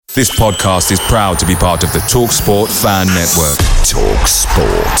This podcast is proud to be part of the TalkSport Fan Network.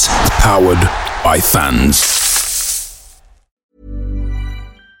 TalkSport. Powered by fans.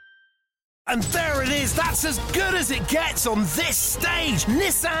 And there it is, that's as good as it gets on this stage.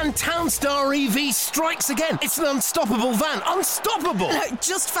 Nissan Townstar EV strikes again. It's an unstoppable van, unstoppable.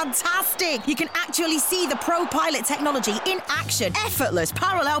 Just fantastic. You can actually see the ProPilot technology in action. Effortless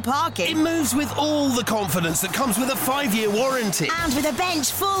parallel parking. It moves with all the confidence that comes with a 5-year warranty. And with a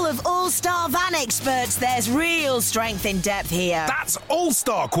bench full of all-star van experts, there's real strength in depth here. That's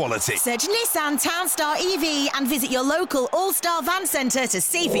all-star quality. Search Nissan Townstar EV and visit your local all-star van centre to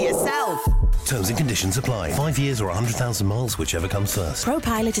see for yourself. Terms and conditions apply. 5 years or 100,000 miles, whichever comes first.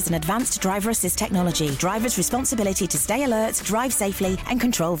 ProPilot is an advanced driver assist technology. Driver's responsibility to stay alert, drive safely, and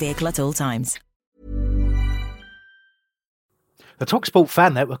control vehicle at all times. The TalkSport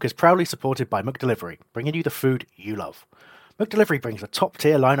Fan Network is proudly supported by McDelivery, bringing you the food you love. McDelivery brings a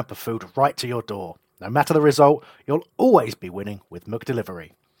top-tier lineup of food right to your door. No matter the result, you'll always be winning with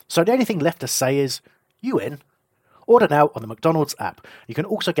McDelivery. So the only thing left to say is, you in? Order now on the McDonald's app. You can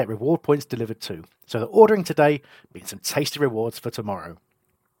also get reward points delivered too, so that ordering today means some tasty rewards for tomorrow.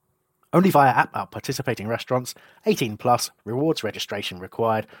 Only via app at participating restaurants, 18 plus, rewards registration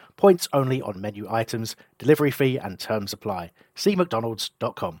required, points only on menu items, delivery fee and terms apply. See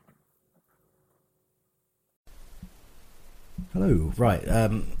mcdonalds.com. Hello, right,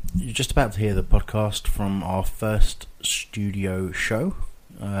 you're just about to hear the podcast from our first studio show.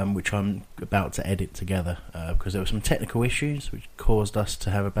 Which I'm about to edit together because there were some technical issues which caused us to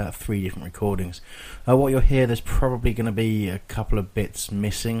have about 3 different recordings. What you'll hear, there's probably going to be a couple of bits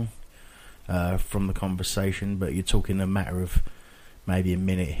missing from the conversation, but you're talking a matter of maybe a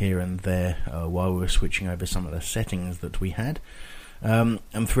minute here and there while we were switching over some of the settings that we had. And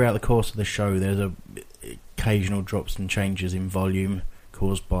throughout the course of the show, there's occasional drops and changes in volume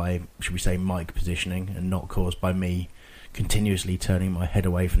caused by, should we say, mic positioning, and not caused by me continuously turning my head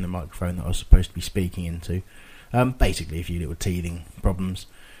away from the microphone that I was supposed to be speaking into. Basically, a few little teething problems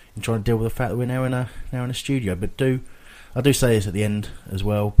and trying to deal with the fact that we're now in a studio. But I do say this at the end as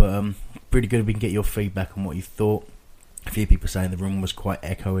well. But pretty good if we can get your feedback on what you thought. A few people saying the room was quite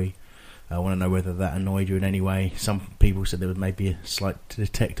echoey. I want to know whether that annoyed you in any way. Some people said there was maybe a slight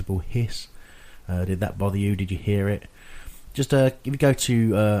detectable hiss. Did that bother you? Did you hear it? Just if you go to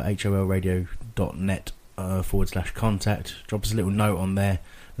holradio.net /contact, drop us a little note on there,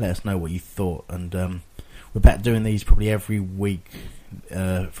 let us know what you thought. And we're back doing these probably every week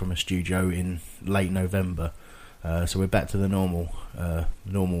from a studio in late November, so we're back to the normal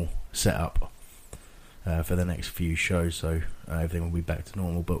setup for the next few shows, so everything will be back to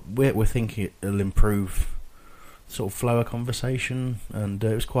normal. But we're thinking it'll improve sort of flow of conversation, and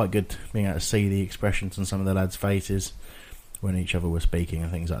it was quite good being able to see the expressions on some of the lads' faces when each other were speaking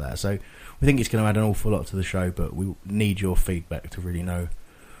and things like that. So we think it's going to add an awful lot to the show, but we need your feedback to really know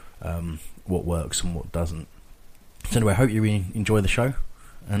what works and what doesn't. So anyway, I hope you really enjoy the show,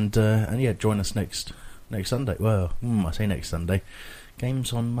 and yeah, join us next Sunday. Well, I say next Sunday.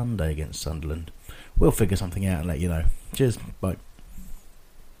 Game's on Monday against Sunderland. We'll figure something out and let you know. Cheers, bye.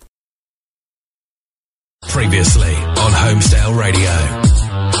 Previously on Homestyle Radio.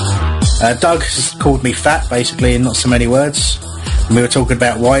 Doug has called me fat, basically, in not so many words. And we were talking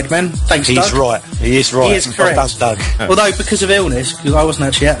about wide men. Thanks, Doug. He's right. He is right. He is correct. Well done, Doug. Although, because of illness, because I wasn't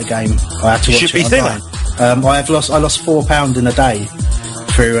actually at the game, I had to watch it online. I lost £4 in a day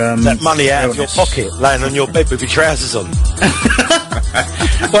through that money out illness. of your pocket, laying on your bed with your trousers on.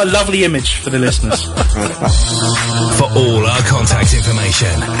 What a lovely image for the listeners. For all our contact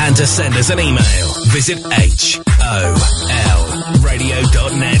information and to send us an email, visit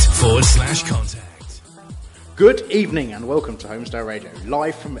holradio.net/contact. Good evening and welcome to Homestyle Radio,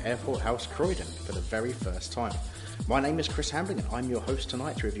 live from Airport House, Croydon, for the very first time. My name is Chris Hambling and I'm your host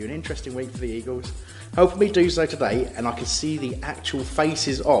tonight to review an interesting week for the Eagles. Helping me do so today, and I can see the actual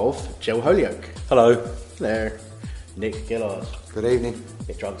faces of Joe Holyoke. Hello. Hello. Nick Gillard. Good evening.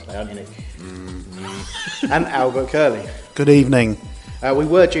 Bit drunk today, aren't you, Nick? And Albert Curley. Good evening. We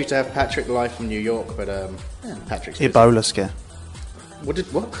were due to have Patrick live from New York, but Patrick's busy. Ebola scare. What?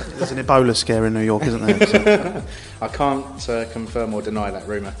 There's an Ebola scare in New York, isn't there? So. I can't confirm or deny that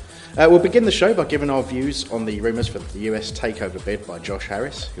rumour. We'll begin the show by giving our views on the rumours for the US takeover bid by Josh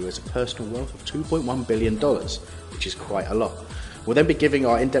Harris, who has a personal wealth of $2.1 billion, which is quite a lot. We'll then be giving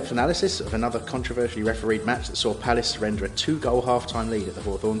our in-depth analysis of another controversially refereed match that saw Palace surrender a 2-goal half-time lead at the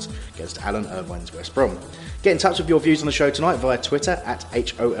Hawthorns against Alan Irvine's West Brom. Get in touch with your views on the show tonight via Twitter at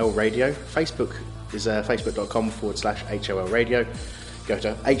HOL Radio. Facebook is facebook.com/HOL Radio. Go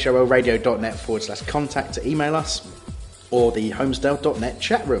to holradio.net/contact to email us. or the homesdale.net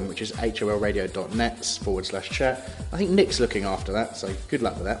chat room, which is holradio.net/chat. I think Nick's looking after that, so good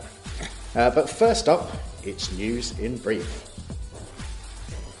luck with that. But first up, it's news in brief.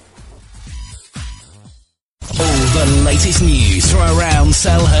 All the latest news from around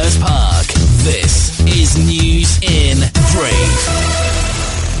Selhurst Park. This is News in Brief.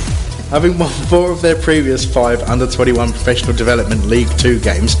 Having won 4 of their previous 5 under-21 Professional Development League 2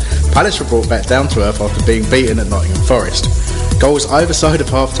 games, Palace were brought back down to earth after being beaten at Nottingham Forest. Goals either side of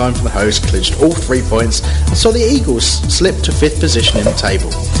half-time for the hosts clinched all 3 points and saw the Eagles slip to 5th position in the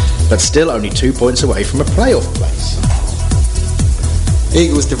table, but still only 2 points away from a playoff place.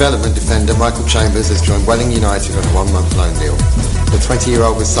 Eagles development defender Michael Chambers has joined Welling United on a 1-month loan deal. The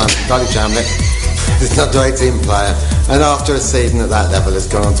 20-year-old was signed from Gully Jamlet, is an under-18 player, and after a season at that level has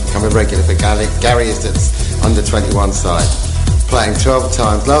gone on to become a regular for Gary Isdet's under-21 side, playing 12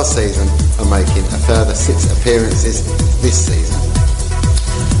 times last season and making a further 6 appearances this season.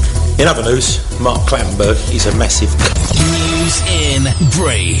 In other news, Mark Clattenburg is a massive... News in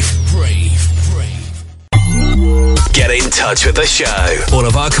Brief. Get in touch with the show. All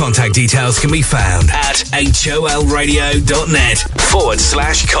of our contact details can be found at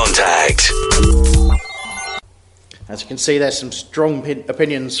holradio.net/contact. As you can see, there's some strong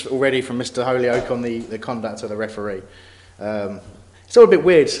opinions already from Mr. Holyoke on the conduct of the referee. It's all a bit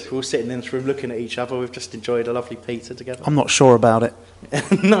weird. We're all sitting in this room looking at each other. We've just enjoyed a lovely pizza together. I'm not sure about it.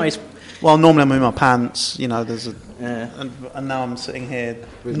 Nice. Well, normally I'm in my pants, there's a... Yeah. And now I'm sitting here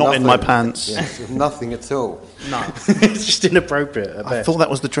With not nothing, in my pants. Yes, with nothing at all. No. It's just inappropriate. I thought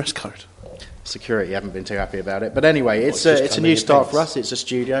that was the dress code. Security haven't been too happy about it. But anyway, it's a new start for us. It's a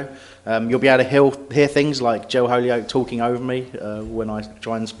studio. You'll be able to hear things like Joe Holyoke talking over me when I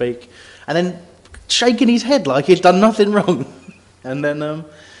try and speak, and then shaking his head like he's done nothing wrong. And then,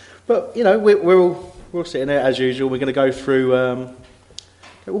 but we're all sitting there as usual. We're going to go through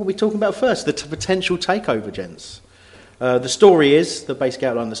what are we talking about first? The potential takeover, gents. The basic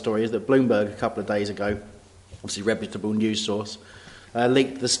outline of the story is that Bloomberg a couple of days ago, obviously reputable news source,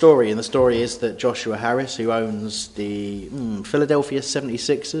 leaked the story, and the story is that Joshua Harris, who owns the Philadelphia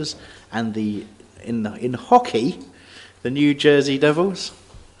 76ers and in hockey, the New Jersey Devils,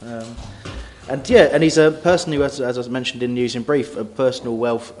 and he's a person who has, as I mentioned in News in Brief, a personal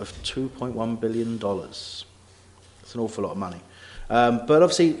wealth of $2.1 billion. It's an awful lot of money. But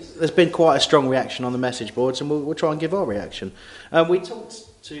obviously, there's been quite a strong reaction on the message boards, and we'll try and give our reaction. We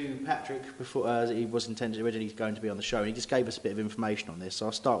talked to Patrick before, he was originally going to be on the show, and he just gave us a bit of information on this, so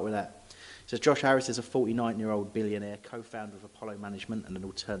I'll start with that. He says Josh Harris is a 49-year-old billionaire, co-founder of Apollo Management and an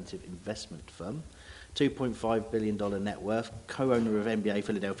alternative investment firm, $2.5 billion net worth, co-owner of NBA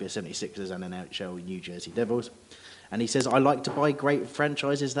Philadelphia 76ers and NHL New Jersey Devils. And he says, I like to buy great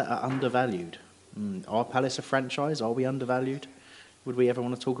franchises that are undervalued. Are Palace a franchise? Are we undervalued? Would we ever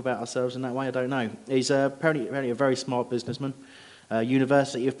want to talk about ourselves in that way? I don't know. He's apparently a very smart businessman.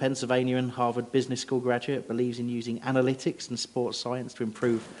 University of Pennsylvania and Harvard Business School graduate, believes in using analytics and sports science to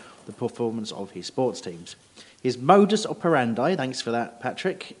improve the performance of his sports teams. His modus operandi, thanks for that,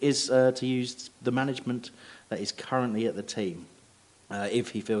 Patrick, is to use the management that is currently at the team, if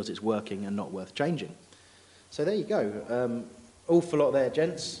he feels it's working and not worth changing. So there you go. Awful lot there,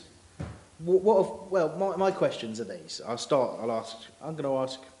 gents. My questions are these. I'm going to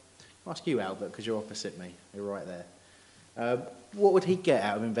ask you, Albert, because you're opposite me. You're right there. What would he get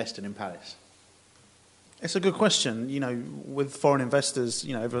out of investing in Palace? It's a good question. With foreign investors,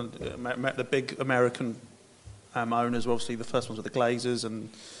 the big American owners were obviously the first ones with the Glazers, and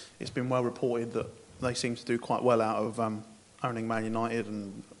it's been well reported that they seem to do quite well out of owning Man United,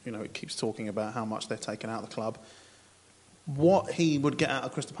 and it keeps talking about how much they're taking out of the club. What he would get out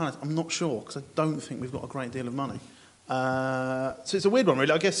of Crystal Palace, I'm not sure, because I don't think we've got a great deal of money. So it's a weird one,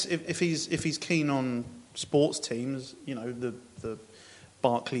 really. I guess if he's keen on sports teams, the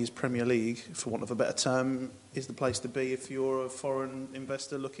Barclays Premier League, for want of a better term, is the place to be if you're a foreign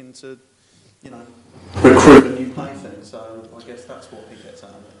investor looking to, recruit a new plaything. So I guess that's what he gets out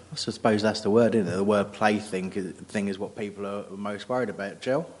of it. I suppose that's the word, isn't it? The word plaything is what people are most worried about.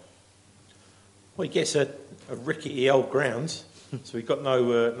 Jill? Well, he gets a rickety old ground, so we've got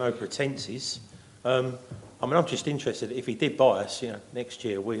no pretences. I'm just interested, if he did buy us, next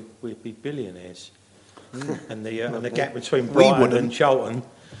year we'd be billionaires. And the gap between Brighton and Charlton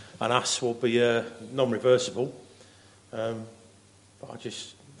and us will be non-reversible. But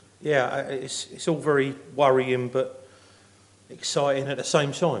it's all very worrying but exciting at the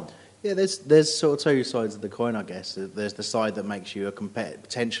same time. Yeah, there's sort of two sides of the coin, I guess. There's the side that makes you a competitor,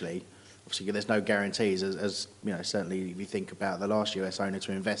 potentially. Obviously, there's no guarantees, as certainly if you think about the last US owner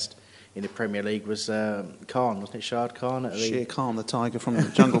to invest in the Premier League was Khan, wasn't it? Shahid Khan? Shere Khan, the tiger from the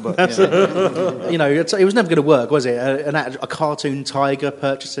Jungle Book. You know, it was never going to work, was it? A cartoon tiger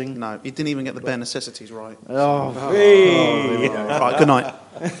purchasing? No, he didn't even get the bare necessities right. Right, good night.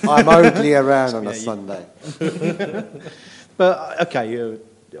 I'm only around on a Sunday. But okay,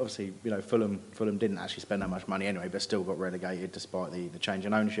 obviously, you know, Fulham didn't actually spend that much money anyway, but still got relegated despite the change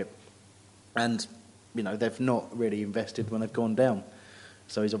in ownership. And you know, they've not really invested when they've gone down.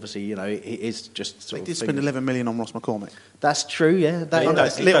 So he's obviously, you know, he is just sort of... They did spend 11 million on Ross McCormick. That's true, yeah.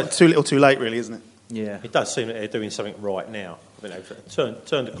 That's too little too late, really, isn't it? Yeah. It does seem that they're doing something right now. I mean, they've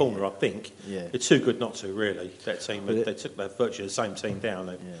turned the corner, I think. Yeah. They're too good not to, really. That team, they took virtually the same team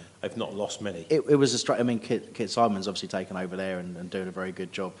down. They've not lost many. It was I mean, Kit Simon's obviously taken over there and doing a very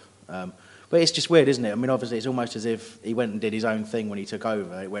good job. But it's just weird, isn't it? I mean, obviously, it's almost as if he went and did his own thing when he took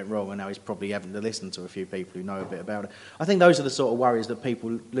over. It went wrong, and now he's probably having to listen to a few people who know a bit about it. I think those are the sort of worries that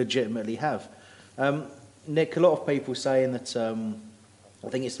people legitimately have. Nick, a lot of people saying that, I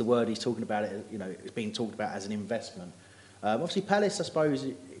think it's the word he's talking about, it. You know, it's being talked about as an investment. Obviously, Palace, I suppose,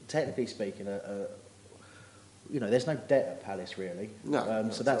 technically speaking, you know, there's no debt at Palace, really. No.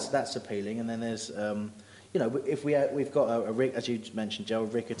 So that's appealing. And then there's... you know, if we've got as you mentioned, Joe, a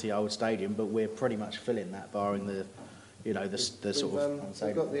rickety old stadium, but we're pretty much filling that, barring the, you know, the sort of.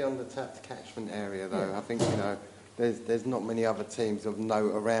 We've got the undertapped catchment area, though. Yeah. I think, you know, there's not many other teams of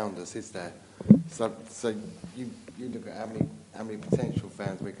note around us, is there? So you look at how many potential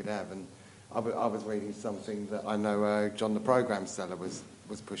fans we could have, and I was reading something that I know John the Programme Seller was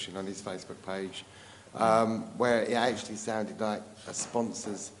pushing on his Facebook page, where it actually sounded like a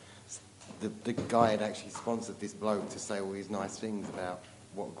sponsor's. The guy had actually sponsored this bloke to say all these nice things about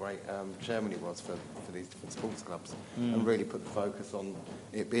what a great chairman he was for these different sports clubs, and really put the focus on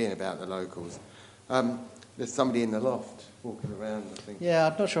it being about the locals. There's somebody in the loft walking around, I think. Yeah,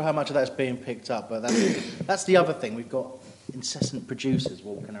 I'm not sure how much of that's being picked up, but that's the other thing. We've got incessant producers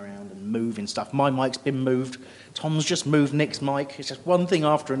walking around and moving stuff. My mic's been moved. Tom's just moved Nick's mic. It's just one thing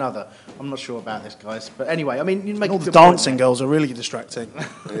after another. I'm not sure about this, guys. But anyway, I mean, you make all the dancing girls are really distracting.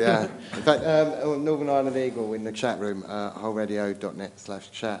 Yeah. In fact, Northern Ireland Eagle in the chat room,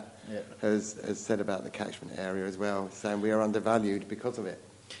 wholeradio.net/chat, has said about the catchment area as well, saying we are undervalued because of it.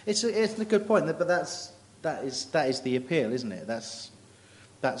 It's a good point, but that is the appeal, isn't it? That's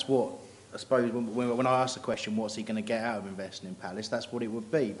what. I suppose when I ask the question, what's he going to get out of investing in Palace, that's what it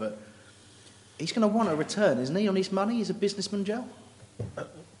would be. But he's going to want a return, isn't he, on his money? He's a businessman, Joe.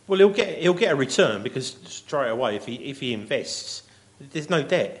 Well, he'll get a return because straight away, if he invests, there's no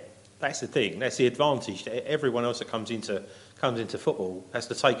debt. That's the thing. That's the advantage. Everyone else that comes into football has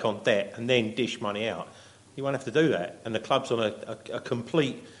to take on debt and then dish money out. You won't have to do that, and the club's on a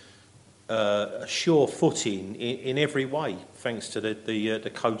complete. Sure footing in every way, thanks to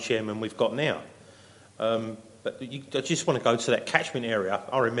the co-chairman we've got now. But I just want to go to that catchment area.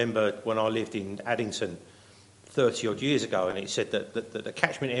 I remember when I lived in Addington 30 odd years ago, and it said that the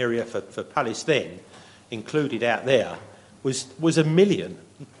catchment area for Palace then, included out there, was 1 million.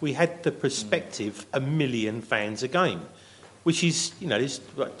 We had the perspective 1 million fans a game, which is, you know, there's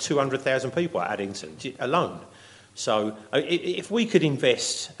like 200,000 people at Addington alone. So if we could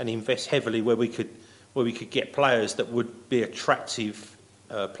invest heavily where we could get players that would be attractive,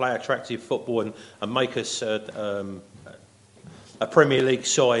 play attractive football and make us a Premier League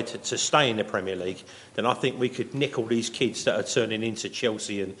side to stay in the Premier League, then I think we could nick all these kids that are turning into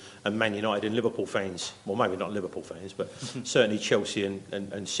Chelsea and Man United and Liverpool fans. Well, maybe not Liverpool fans, but certainly Chelsea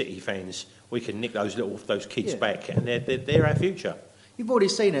and City fans. We can nick those kids back, and they're our future. You've already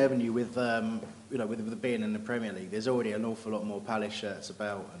seen it, haven't you, with with being in the Premier League. There's already an awful lot more Palace shirts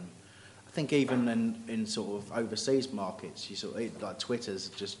about, and I think even in sort of overseas markets, you sort of, like Twitter's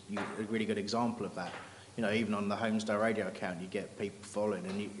just a really good example of that. You know, even on the Homestar Radio account, you get people following,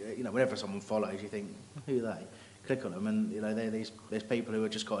 and you know, whenever someone follows, you think, who are they? Click on them, and you know, there's people who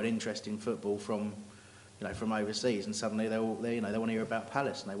have just got an interest in football from overseas, and suddenly they want to hear about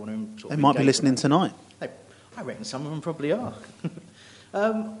Palace, and they want to. They might be listening tonight. I reckon some of them probably are.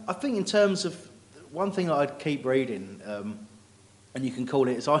 I think in terms of one thing that I'd keep reading, and you can call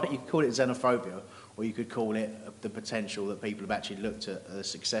it xenophobia, or you could call it the potential that people have actually looked at the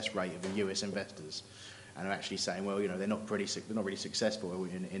success rate of the US investors, and are actually saying, well, you know, they're not really successful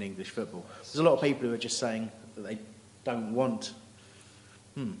in English football. There's a lot of people who are just saying that they don't want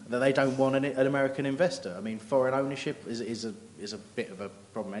an American investor. I mean, foreign ownership is a bit of a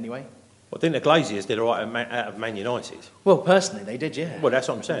problem anyway. Well, I think the Glaziers did all right out of Man United. Well, personally, they did, yeah. Well, that's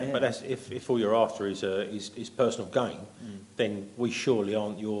what I'm saying. Yeah. But that's, if all you're after is personal gain, then we surely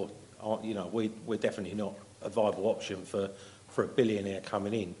aren't we're definitely not a viable option for a billionaire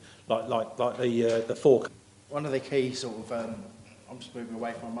coming in. like the four. One of the key sort of, I'm just moving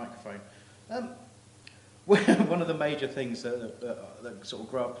away from my microphone. One of the major things that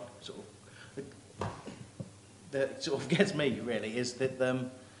sort of gets me really is that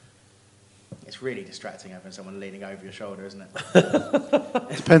it's really distracting having someone leaning over your shoulder, isn't it?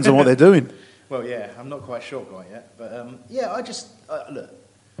 Depends on what they're doing. Well, yeah, I'm not quite sure quite yet, but yeah, I just look.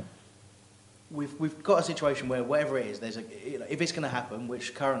 We've got a situation where whatever it is, if it's going to happen,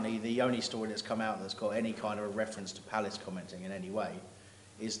 which currently the only story that's come out that's got any kind of a reference to Palace commenting in any way,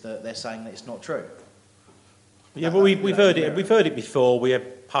 is that they're saying that it's not true. Yeah, but we've heard it. We've heard it before. We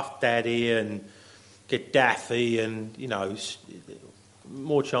had Puff Daddy and Gaddafi, and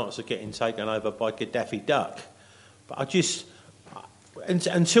more chance of getting taken over by Gaddafi Duck. But I just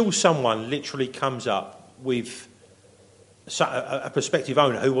until someone literally comes up with a prospective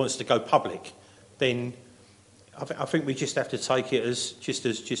owner who wants to go public, then I think we just have to take it as just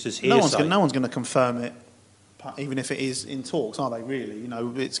as hearsay. No one's going to confirm it, even if it is in talks, are they? Really,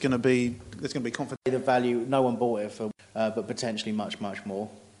 there's going to be confidence. The value, no one bought it for, but potentially much more.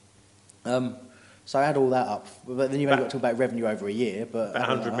 So I add all that up, but then you've only got to talk about revenue over a year. But about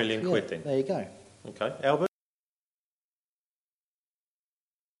 100 million quid. Then there you go. Okay, Albert.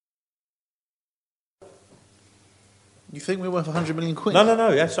 You think we're worth 100 million quid? No.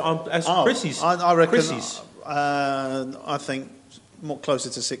 That's Chrissy's. I reckon. Chrissy's. I think more closer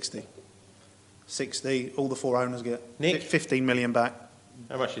to 60. 60. All the four owners get Nick? 15 million back.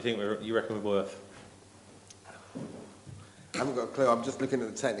 How much do you think you reckon we're worth? I haven't got a clue. I'm just looking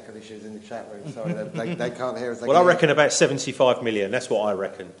at the technical issues in the chat room. Sorry, they can't hear us. Well, I reckon about 75 million. That's what I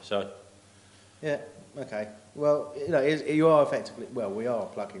reckon. So. Yeah. Okay. Well, you are effectively. Well, we are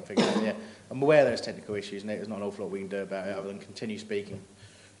plugging figures. Yeah. I'm aware there's technical issues, and there's not an awful lot we can do about it other than continue speaking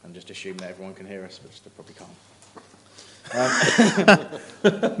and just assume that everyone can hear us, which they probably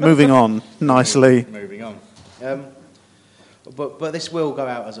can't. Moving on nicely. Moving on. But this will go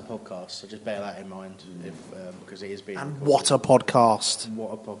out as a podcast, so just bear that in mind, because it is being. And what a podcast!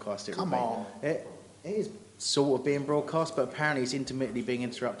 What a podcast it Come will on. be. It is sort of being broadcast, but apparently it's intermittently being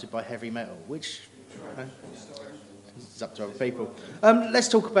interrupted by heavy metal, which it's up to other people. Let's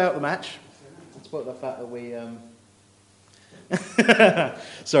talk about the match. Let's talk about the fact that we.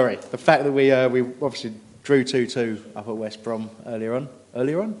 Sorry, the fact that we obviously drew 2-2 up at West Brom earlier on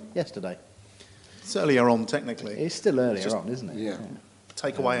yesterday. It's earlier on, technically. It's still earlier on, isn't it? Yeah.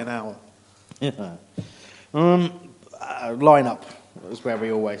 Take away an hour. Yeah. Line-up is where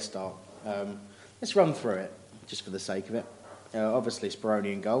we always start. Let's run through it, just for the sake of it. Obviously,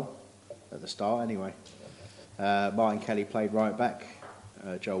 Speroni in goal, at the start anyway. Martin Kelly played right back.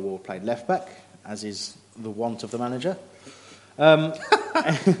 Joel Ward played left back, as is the want of the manager.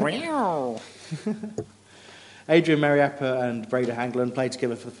 Adrian Mariappa and Breda Hangeland played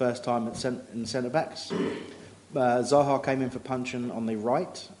together for the first time in centre-backs. Zaha came in for Punchin on the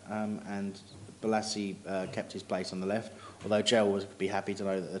right, and Balassi kept his place on the left, although Joel would be happy to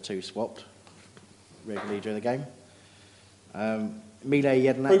know that the two swapped regularly during the game. Mile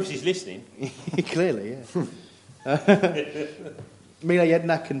Jednak... Proves he's listening. Clearly, yeah. Mile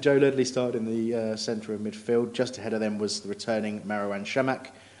Jednak and Joe Ludley started in the centre of midfield. Just ahead of them was the returning Marouane Chamakh,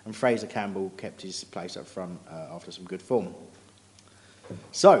 and Fraser Campbell kept his place up front after some good form.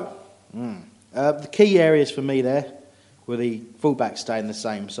 So, the key areas for me there were the fullbacks staying the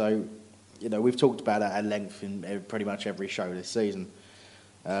same. So, we've talked about that at length in pretty much every show this season.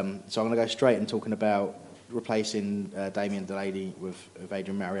 So I'm going to go straight in talking about replacing Damien Delaney with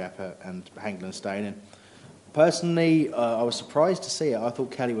Adrian Mariappa and Hangeland staying in. Personally, I was surprised to see it. I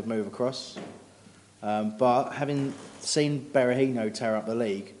thought Kelly would move across. But having seen Berahino tear up the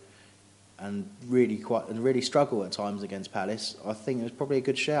league and really struggle at times against Palace, I think it was probably a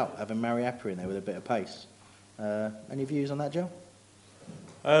good shout having Mariappa in there with a bit of pace. Any views on that, Joe?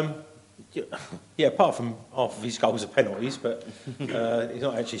 Yeah, apart from half of his goals are penalties, but he's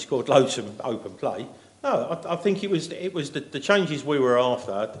not actually scored loads from open play. No, I think it was the changes we were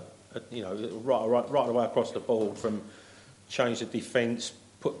after. Right away across the board, from change the defence,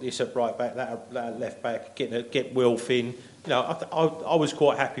 put this at right back, that left back, get Wilf in. I was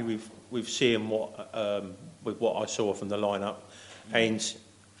quite happy with seeing with what I saw from the lineup, and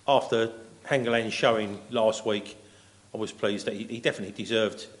after Hangeland showing last week, I was pleased that he definitely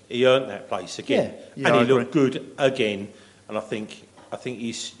deserved. He earned that place again, and he looked good again. And I think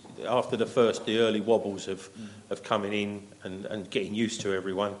he's after the early wobbles of coming in and getting used to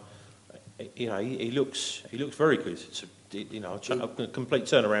everyone. He looks very good. It's a complete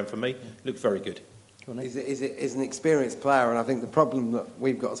turnaround for me. He looks very good. He's an experienced player, and I think the problem that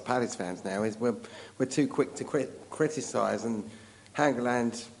we've got as Palace fans now is we're too quick to criticise, and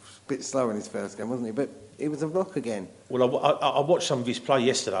Hangeland bit slow in his first game, wasn't he? But it was a rock again. Well, I watched some of his play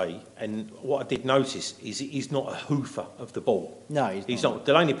yesterday, and what I did notice is he's not a hoofer of the ball. No, he's not.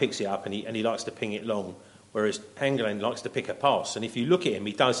 Delaney picks it up and he likes to ping it long, whereas Hangeland likes to pick a pass. And if you look at him,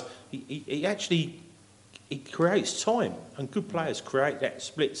 he actually creates time, and good players create that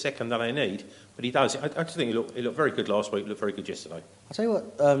split second that they need. But he does. I just think he looked very good last week. Looked very good yesterday. I'll tell you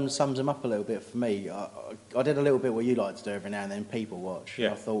what sums him up a little bit for me. I did a little bit what you like to do every now and then, people watch.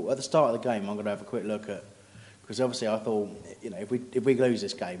 Yeah. I thought at the start of the game I'm going to have a quick look at, because obviously I thought, if we lose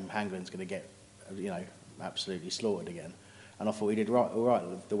this game, Hangeland's going to get absolutely slaughtered again. And I thought he did all right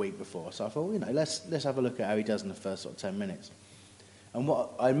the week before. So I thought, let's have a look at how he does in the first sort of 10 minutes. And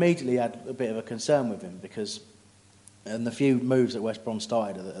what I immediately had a bit of a concern with him, because in the few moves that West Brom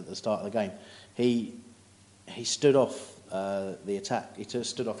started at the start of the game, he stood off the attack. He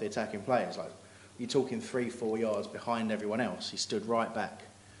stood off the attacking players. Like, you're talking 3-4 yards behind everyone else. He stood right back.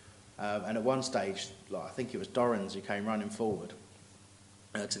 And at one stage, I think it was Dorrans who came running forward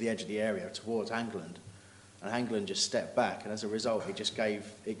to the edge of the area towards Hangeland, and Hangeland just stepped back. And as a result, it just gave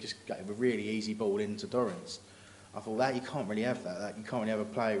a really easy ball into Dorrans. I thought that you can't really have that. You can't really have a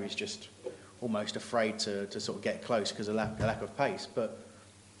player who's just almost afraid to sort of get close because of lack of pace. But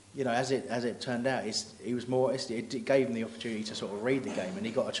as it turned out, it gave him the opportunity to sort of read the game, and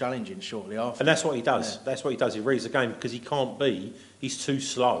he got a challenge in shortly after. And that's what he does. Yeah. That's what he does. He reads the game because he's too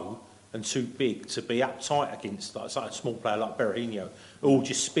slow and too big to be uptight against like a small player like Berahino, who will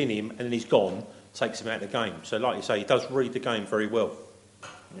just spin him and then he's gone, takes him out of the game. So, like you say, he does read the game very well.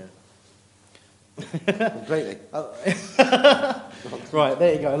 Yeah. Completely. Right,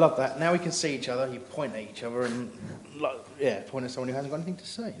 there you go. I love that. Now we can see each other. You point at each other and point at someone who hasn't got anything to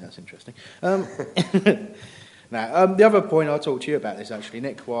say. That's interesting. Now, the other point I'll talk to you about this actually,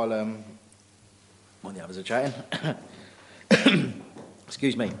 Nick, while the others are chatting.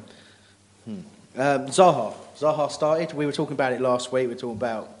 Excuse me. Zaha started. We were talking about it last week. We were talking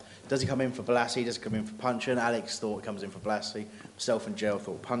about, does he come in for Bolasie? Does he come in for Puncheon? Alex thought he comes in for Bolasie. Myself and Gel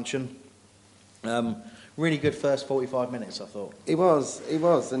thought Puncheon. Really good first 45 minutes, I thought. He was,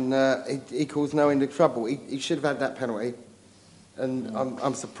 and he caused no end of trouble. He should have had that penalty, and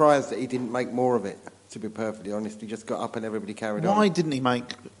I'm surprised that he didn't make more of it, to be perfectly honest. He just got up and everybody carried on. Why didn't he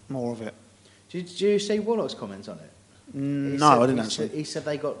make more of it? Did you see Warnock's comments on it? No, I didn't actually. He said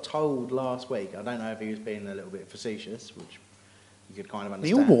they got told last week. I don't know if he was being a little bit facetious, which you could kind of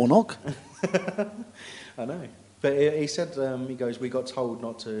understand. Neil Warnock? I know. But he said, he goes, we got told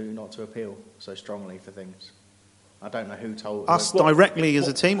not to appeal so strongly for things. I don't know who told us directly as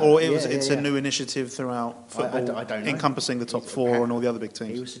a team, or it's a new initiative throughout football, I don't know. Encompassing the top four and all the other big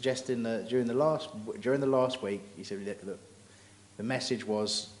teams. He was suggesting that during the last week, he said that the message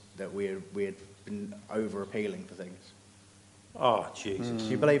was that we had been over appealing for things. Oh Jesus! Do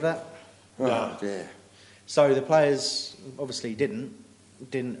you believe that? Oh dear. So the players obviously didn't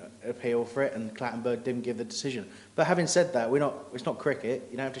appeal for it, and Clattenburg didn't give the decision. But having said that, it's not cricket.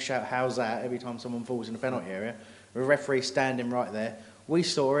 You don't have to shout "How's that?" every time someone falls in the penalty area. The referee standing right there. We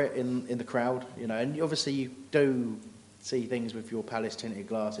saw it in the crowd, and obviously you do see things with your Palace tinted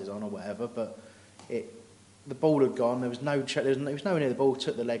glasses on or whatever. But the ball had gone. There was no nowhere near the ball.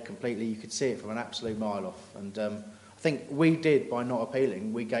 Took the leg completely. You could see it from an absolute mile off. And I think we did, by not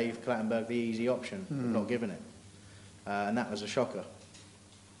appealing, we gave Clattenburg the easy option of not giving it, and that was a shocker.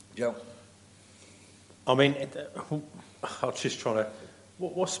 Joe? I mean, I was just trying to...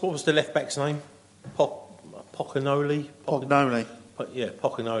 What was the left-back's name? Pocanoli? Pognoli. Yeah,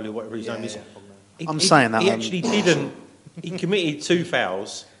 Pocanoli, whatever his name is. I'm saying that. He actually didn't... He committed 2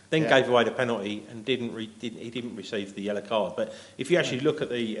 fouls, then gave away the penalty and he didn't receive the yellow card. But if you actually look at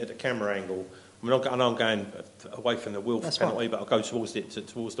the camera angle... I mean, I'm going away from the Wilf penalty, but I'll go towards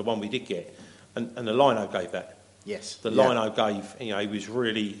the one we did get. And the Lino gave that. Yes. The Lino gave, he was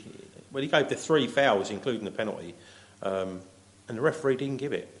really... Well, he gave the 3 fouls, including the penalty, and the referee didn't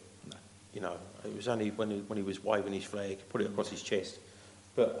give it. It was only when he was waving his flag, put it across his chest.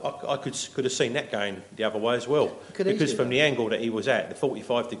 But I could have seen that going the other way as well. Because from the angle that he was at, the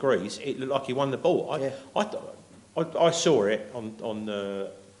 45 degrees, it looked like he won the ball. I saw it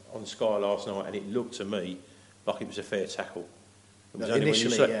on Sky last night, and it looked to me like it was a fair tackle. It was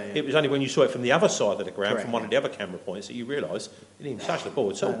only when you saw it from the other side of the ground, from one of the other camera points, that you realised he didn't even touch the ball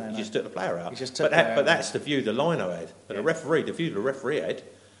at all. He just took the player out. But that's the view the Lino had, and the view the referee had.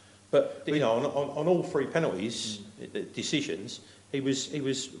 But on all 3 penalties decisions, he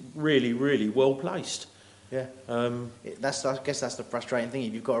was really, really well placed. Yeah. I guess that's the frustrating thing.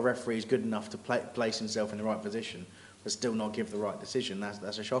 If you've got a referee who's good enough to place himself in the right position, but still not give the right decision,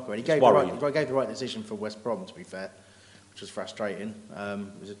 that's a shocker. And he gave the right decision for West Brom, to be fair. which was frustrating.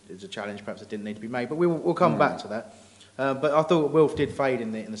 It was a challenge perhaps that didn't need to be made, but we'll come back to that. But I thought Wilf did fade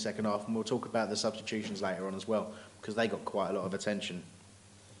in the second half, and we'll talk about the substitutions later on as well, because they got quite a lot of attention.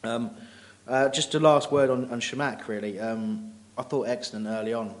 Just a last word on Chamakh, really. I thought excellent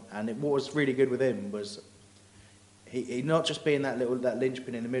early on, and what was really good with him was he not just being that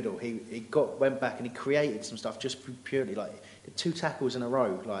linchpin in the middle. He went back and he created some stuff just purely like 2 tackles in a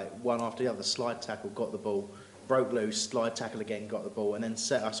row, like one after the other. Slide tackle, got the ball, broke loose, slide tackle again, got the ball, and then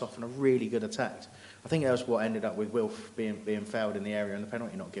set us off on a really good attack. I think that was what ended up with Wilf being fouled in the area and the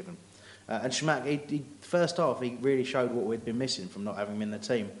penalty not given. And Chamakh, he first half, he really showed what we'd been missing from not having him in the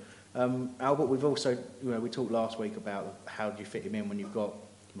team. Albert, we've also, we talked last week about how do you fit him in when you've got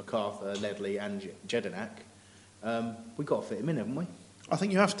MacArthur, Ledley, and Jedinak. We've got to fit him in, haven't we? I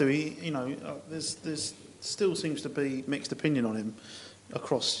think you have to. There's still seems to be mixed opinion on him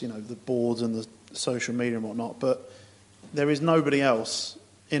across, the boards and the social media and whatnot. But there is nobody else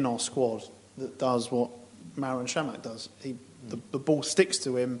in our squad that does what Marouane Chamakh does. The ball sticks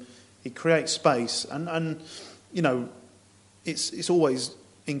to him. He creates space, and it's always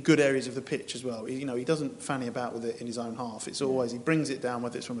in good areas of the pitch as well. He doesn't fanny about with it in his own half. It's always he brings it down,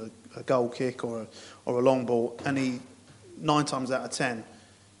 whether it's from a goal kick or a long ball, and he 9 times out of 10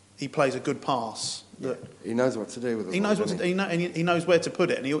 he plays a good pass. He knows what to do with it. He knows what to do, and he knows where to put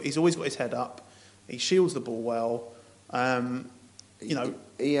it, and he's always got his head up. He shields the ball well.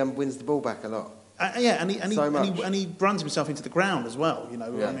 He wins the ball back a lot. And he runs himself into the ground as well.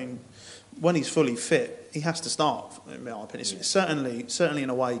 I mean, when he's fully fit, he has to start. In my opinion, certainly in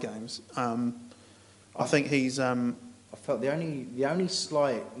away games. I think he's. I felt the only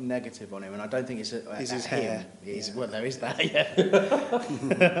slight negative on him, and I don't think it's his hair. Well, there is that,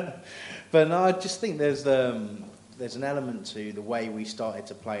 yeah. But no, I just think there's an element to the way we started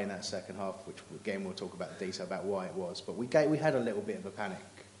to play in that second half, which again we'll talk about the detail about why it was. But we had a little bit of a panic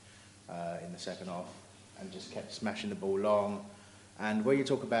in the second half, and just kept smashing the ball long. And when you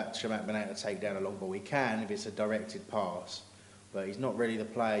talk about Chamakh being able to take down a long ball, he can if it's a directed pass, but he's not really the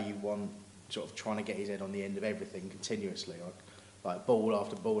player you want sort of trying to get his head on the end of everything continuously, like ball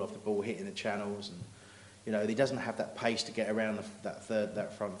after ball after ball hitting the channels, and he doesn't have that pace to get around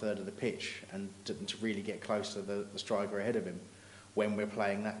that front third of the pitch and to really get close to the striker ahead of him when we're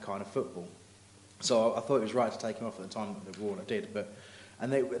playing that kind of football. So I thought it was right to take him off at the time that Warner did,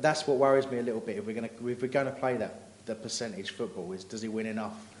 that's what worries me a little bit. If we're going to play the percentage football, does he win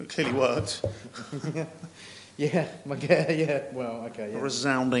enough? It clearly worked. Yeah. Well, okay. Yeah. A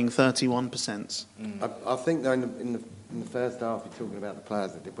resounding 31%. I think though in the first half, you're talking about the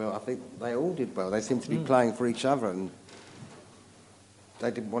players that did well. I think they all did well. They seemed to be playing for each other, and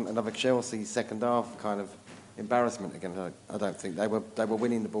they didn't want another Chelsea second half kind of embarrassment again. I don't think they were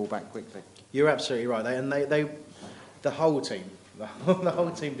winning the ball back quickly. You're absolutely right. The whole team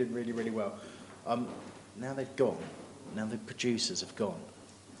did really, really well. Now they've gone. Now the producers have gone.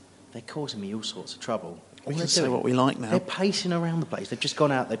 They're causing me all sorts of trouble. We can say what we like now. They're pacing around the place. They've just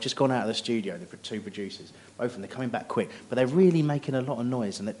gone out of the studio. They've got 2 producers, both of them. They're coming back quick, but they're really making a lot of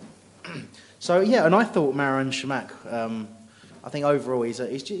noise. And and I thought Marouane Chamakh. I think overall he's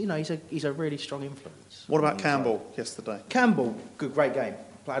a really strong influence. What about Campbell yesterday? Campbell, great game.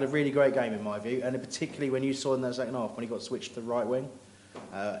 Played a really great game in my view, and particularly when you saw in that second half when he got switched to the right wing.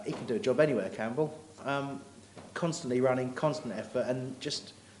 He can do a job anywhere, Campbell. Constantly running, constant effort, and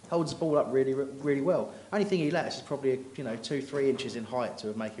just holds the ball up really, really well. Only thing he lacks is probably 2-3 inches in height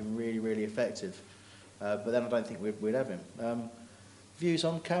to make him really, really effective. But then I don't think we'd have him. Views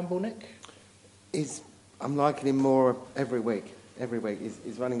on Campbell, Nick? I'm liking him more every week. Every week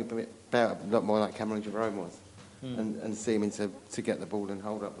he's running a lot more like Cameron Jerome was, and seeming to get the ball and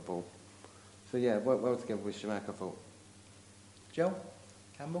hold up the ball. So yeah, well together with Chamakh, I thought. Joe?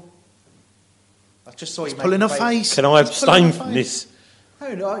 Campbell? I just saw you pulling a face. Can I abstain from this?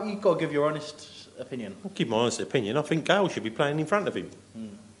 No, you've got to give your honest opinion. I'll give my honest opinion. I think Gale should be playing in front of him.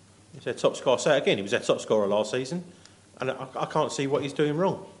 He's their top scorer. Say it again, he was their top scorer last season, and I can't see what he's doing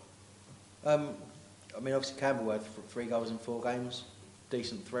wrong. Obviously Campbell had 3 goals in 4 games.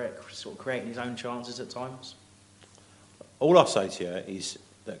 Decent threat, sort of creating his own chances at times. All I say to you is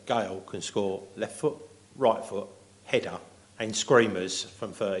that Gale can score left foot, right foot, header, and screamers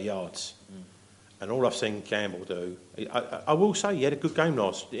from 30 yards. And all I've seen Campbell do, I will say he had a good game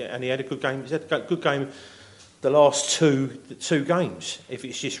and he had a good game. He's had a good game the last two games. If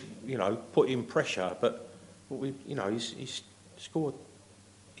it's just put in pressure, but he's scored.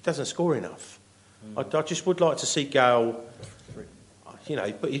 He doesn't score enough. I just would like to see Gale.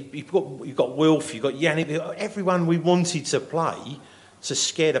 But you've got Wilf, you've got Yannick, everyone we wanted to play to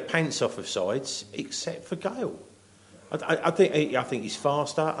scare the pants off of sides, except for Gale. I think he's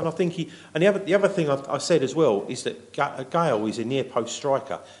faster, and I think the other thing I said as well is that Gale is a near post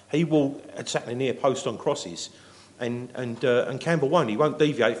striker. He will attack the near post on crosses, and Campbell won't. He won't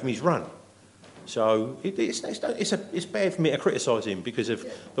deviate from his run. So it's bad for me to criticise him because of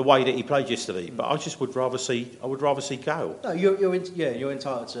the way that he played yesterday. But I just would rather see Gale. No, you're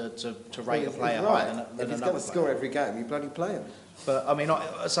entitled to rate a player higher than if he's going to score every game, you bloody play him. But I mean,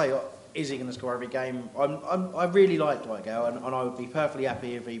 I say, is he going to score every game? I really like Dwight Gale, and I would be perfectly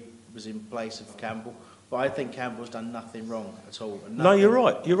happy if he was in place of Campbell. But I think Campbell's done nothing wrong at all. No, you're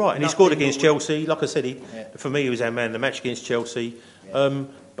right. And he scored against Chelsea. Like I said, for me, he was our man of the match against Chelsea. Yeah.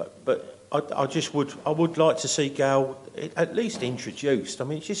 But I would like to see Gale at least introduced. I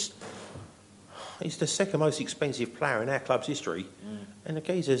mean, he's the second most expensive player in our club's history, and the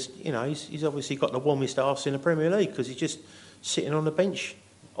geezer's, he's obviously got the warmest arse in the Premier League because he's just sitting on the bench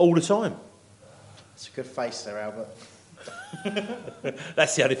all the time. It's a good face there, Albert.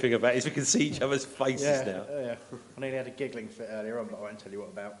 That's the only thing about it, is we can see each other's faces now. Yeah. I nearly had a giggling fit earlier on, but I won't tell you what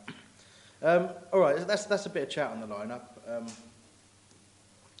about. All right, that's a bit of chat on the lineup.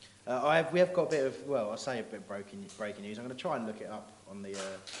 We have got a bit of, a bit of breaking news. I'm going to try and look it up on the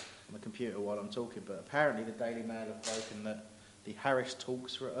computer while I'm talking, but apparently the Daily Mail have broken that the Harris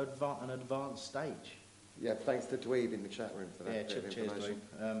talks are at an advanced stage. Yeah, thanks to Dweeb in the chat room for that. Yeah, cheers,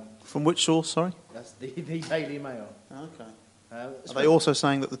 Dweeb. From which source, sorry? That's the Daily Mail. Okay. Are they also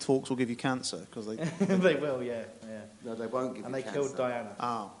saying that the talks will give you cancer? Because they they will, yeah. No, they won't give you cancer. And they killed Diana.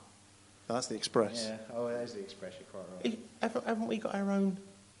 Oh, that's the Express. Yeah, that's the Express, you're quite right. Haven't we got our own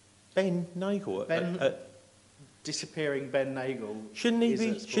Ben Nagel? Disappearing Ben Nagel. Shouldn't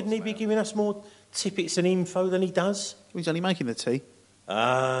he be giving us more tippets and info than he does? He's only making the tea.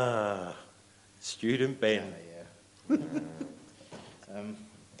 Student Ben. Yeah.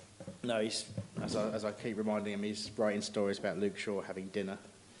 No, he's, as I keep reminding him, he's writing stories about Luke Shaw having dinner.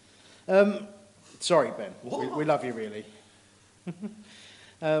 Sorry, Ben. We love you, really.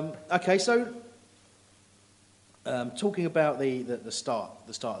 Okay, so talking about the start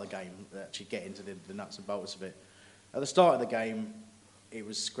of the game, actually get into the nuts and bolts of it. At the start of the game, it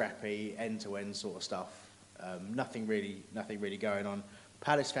was scrappy, end-to-end sort of stuff. Nothing really going on.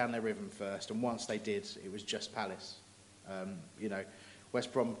 Palace found their rhythm first, and once they did, it was just Palace.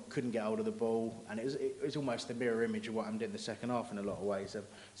 West Brom couldn't get hold of the ball, and it was almost the mirror image of what happened in the second half in a lot of ways.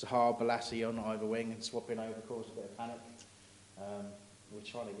 Zaha, Balassi on either wing and swapping over caused a bit of panic. We're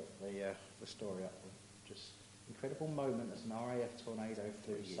trying to get the story up. Just incredible moment as an RAF tornado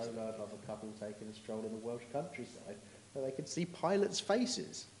flew solo above a couple taking a stroll in the Welsh countryside where they could see pilots'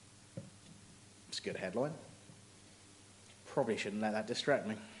 faces. It's a good headline. Probably shouldn't let that distract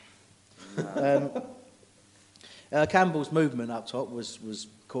me. Campbell's movement up top was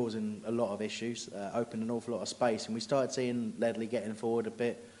causing a lot of issues, opened an awful lot of space, and we started seeing Ledley getting forward a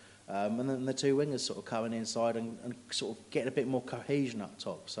bit, and then the two wingers sort of coming inside and sort of getting a bit more cohesion up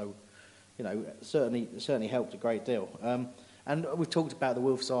top. So, certainly helped a great deal. And we've talked about the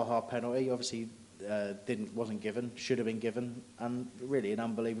Wilf Zaha penalty. Obviously, wasn't given, should have been given, and really an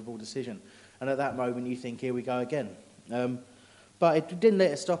unbelievable decision. And at that moment, you think, here we go again. But it didn't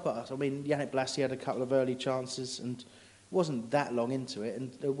let it stop us. I mean, Yannick Blassie had a couple of early chances and wasn't that long into it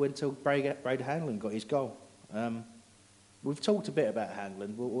until Brady Hangeland got his goal. We've talked a bit about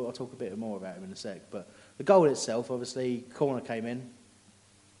Hangeland. I'll talk a bit more about him in a sec. But the goal itself, obviously, corner came in,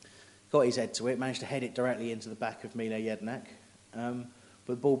 got his head to it, managed to head it directly into the back of Mile Jedinak. But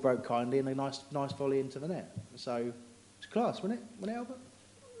the ball broke kindly and a nice volley into the net. So it's class, wasn't it, Albert?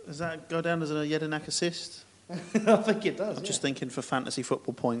 Does that go down as a Jedinak assist? I think it does. I'm just thinking for fantasy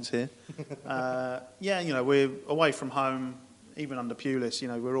football points here. We're away from home, even under Pulis.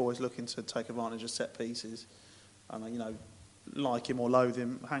 We're always looking to take advantage of set pieces. And like him or loathe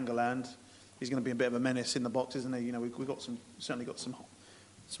him, Hangeland, he's going to be a bit of a menace in the box, isn't he? We've got certainly got some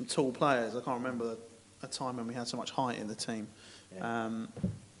tall players. I can't remember a time when we had so much height in the team. Yeah.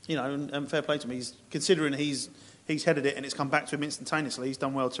 And fair play to him. Considering he's headed it and it's come back to him instantaneously. He's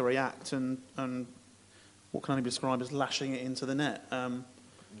done well to react and what can only be described as lashing it into the net.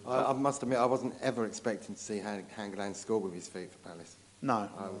 I must admit, I wasn't ever expecting to see Hangeland score with his feet for Palace. No.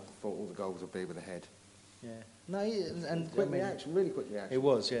 I thought all the goals would be with the head. Yeah. No, and quick reaction, really quick reaction. It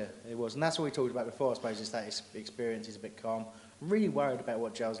was, and that's what we talked about before. I suppose is that his experience is a bit calm. I'm really worried about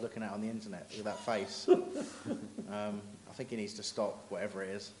what Joe's looking at on the internet with that face. I think he needs to stop whatever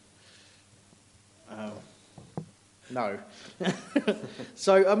it is. No.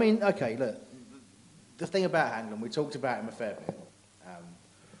 So I mean, okay, look. The thing about Hangeland, we talked about him a fair bit.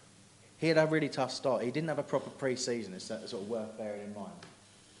 He had a really tough start. He didn't have a proper pre-season. It's sort of worth bearing in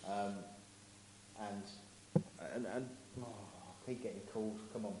mind. And Oh, keep getting calls.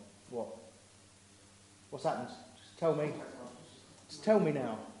 Come on. What? What's happened? Just tell me. Just tell me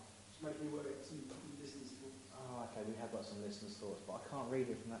now. Just make me work some listeners' thoughts. Oh, okay, we have got some listeners' thoughts, but I can't read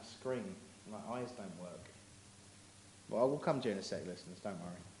it from that screen. My eyes don't work. Well, I will come to you in a sec, listeners, don't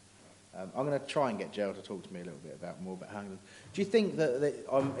worry. I'm going to try and get Gerald to talk to me a little bit more about Hangland. Do you think that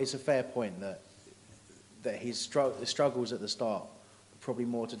it's a fair point that his struggles at the start were probably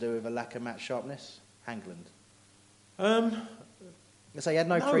more to do with a lack of match sharpness? Hangland? Let's say he had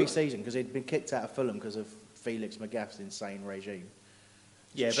no pre-season because he'd been kicked out of Fulham because of Felix Magath's insane regime.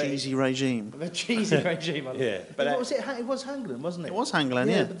 Yeah, cheesy regime. The cheesy regime. Yeah, but what was it? It was Hangland, wasn't it? It was Hangland,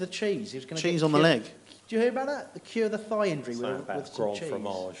 yeah. But the cheese. He was going to cheese on the leg. Do you hear about that? The cure the thigh injury with some Grand cheese.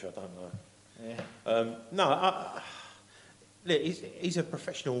 Fromage, I don't know. Yeah. No, look, he's a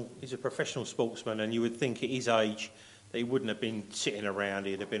professional. He's a professional sportsman, and you would think at his age that he wouldn't have been sitting around.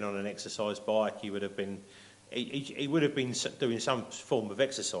 He'd have been on an exercise bike. He would have been. He would have been doing some form of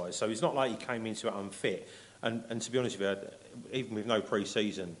exercise. So it's not like he came into it unfit. And to be honest with you, even with no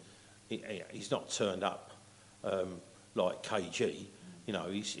pre-season, he's not turned up like KG. You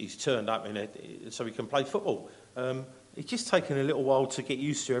know, he's turned up so he can play football. It's just taken a little while to get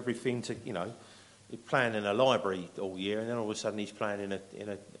used to everything. He's playing in a library all year, and then all of a sudden he's playing in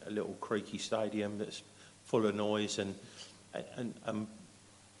a little creaky stadium that's full of noise, and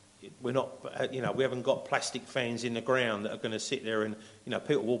we're not, we haven't got plastic fans in the ground that are going to sit there and,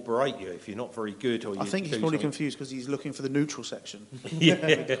 people will berate you if you're not very good. Or I think he's probably confused because he's looking for the neutral section. Yeah.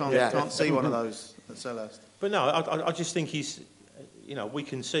 Can't see one of those at Selhurst. But no, I just think he's, we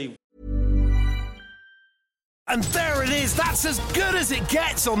can see. And there it is, that's as good as it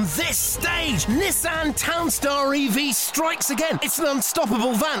gets on this stage. Nissan Townstar EV strikes again. It's an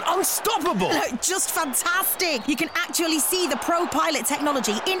unstoppable van, unstoppable. Look, just fantastic. You can actually see the ProPilot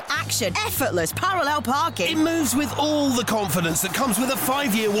technology in action. Effortless parallel parking. It moves with all the confidence that comes with a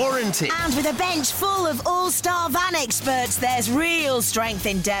 5-year warranty. And with a bench full of all-star van experts, there's real strength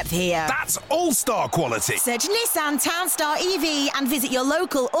in depth here. That's all-star quality. Search Nissan Townstar EV and visit your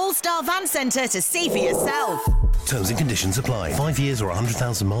local all-star van centre to see for yourself. Terms and conditions apply. 5 years or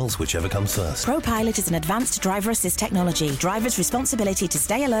 100,000 miles, whichever comes first. ProPilot is an advanced driver assist technology. Driver's responsibility to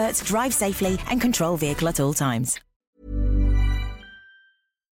stay alert, drive safely, and control vehicle at all times.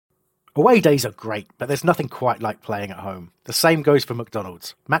 Away days are great, but there's nothing quite like playing at home. The same goes for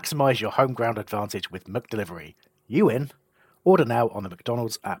McDonald's. Maximise your home ground advantage with McDelivery. You in? Order now on the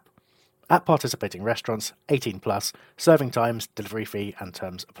McDonald's app. At participating restaurants, 18 plus, serving times, delivery fee and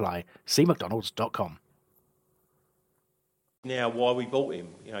terms apply. See mcdonalds.com. Now, why we bought him,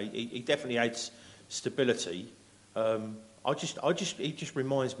 he definitely adds stability. He just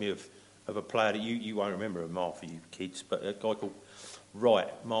reminds me of a player that you won't remember him, Mark, for you kids, but a guy called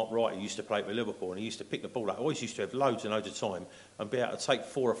Mark Wright, who used to play for Liverpool, and he used to pick the ball up. Always used to have loads and loads of time and be able to take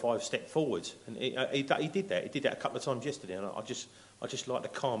 4 or 5 steps forwards. And he did that. He did that a couple of times yesterday, and I just like the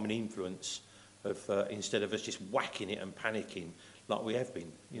calming influence of instead of us just whacking it and panicking. Like we have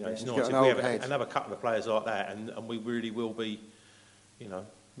been, it's nice if we have another couple of players like that, and we really will be,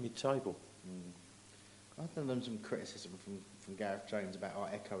 mid-table. I've done some criticism from Gareth Jones about our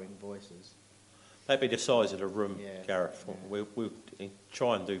echoing voices. That'd be the size of the room, Gareth. Yeah. We'll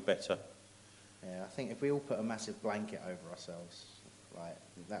try and do better. Yeah, I think if we all put a massive blanket over ourselves, right,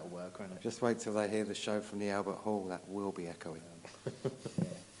 that'll work, won't it? Just wait till they hear the show from the Albert Hall. That will be echoing. Yeah.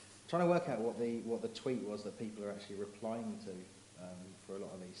 Trying to work out what the tweet was that people are actually replying to. For a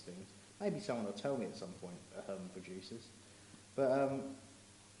lot of these things, maybe someone will tell me at some point. Producers, but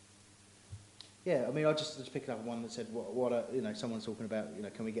yeah, I mean, I just picked up one that said what someone's talking about.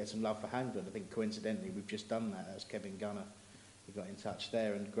 Can we get some love for Hangland? I think coincidentally we've just done that. That's Kevin Gunner. He got in touch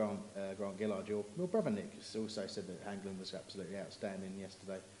there, and Grant Gillard, your brother Nick, has also said that Hangland was absolutely outstanding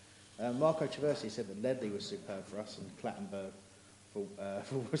yesterday. Marco Traversi said that Ledley was superb for us, and Clattenburg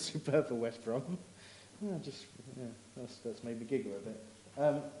was superb for West Brom. That's made me giggle a bit.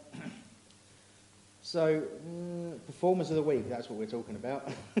 So, performers of the week, that's what we're talking about.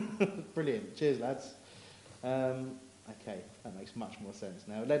 Brilliant. Cheers, lads. Okay, that makes much more sense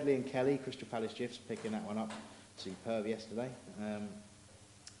now. Ledley and Kelly, Crystal Palace GIFs, picking that one up. Superb yesterday.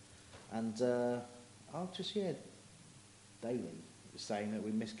 Daly was saying that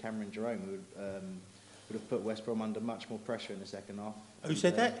we missed Cameron Jerome, who would have put West Brom under much more pressure in the second half. Who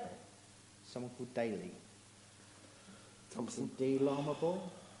said that? Someone called Daly. Thompson. D. Lama Boy.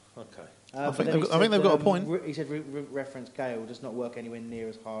 Okay. I think they've got a point. He said reference Gale does not work anywhere near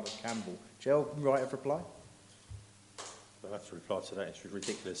as hard as Campbell. Joel, right of reply? I'll have to reply to that. It's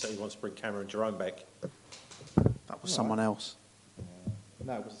ridiculous that he wants to bring Cameron Jerome back. That was someone else.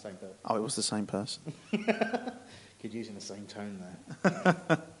 No, it was the same person. Oh, it was the same person. Could use in the same tone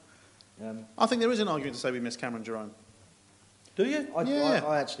there. I think there is an argument to say we miss Cameron Jerome. Do you?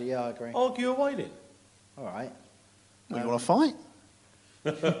 I actually, I agree. Argue away then. All right. You want to fight?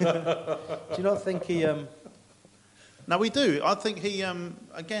 Do you not think he... No, we do. I think he,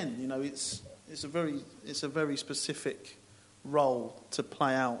 again, you know, it's a very specific role to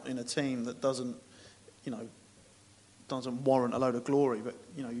play out in a team that doesn't warrant a load of glory. But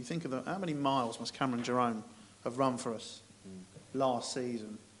you know, you think of how many miles must Cameron Jerome have run for us last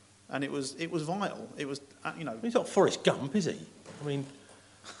season, and it was vital. It was, you know, he's not Forrest Gump, is he? I mean,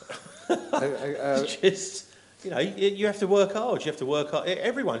 just. You know, you have to work hard. You have to work hard.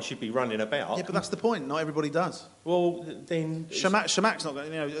 Everyone should be running about. Yeah, but that's the point. Not everybody does. Well, then Shamak's not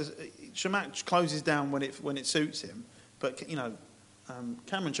going. You know, Shamak closes down when it suits him. But you know,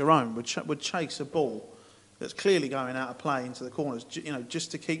 Cameron Jerome would chase a ball that's clearly going out of play into the corners. You know, just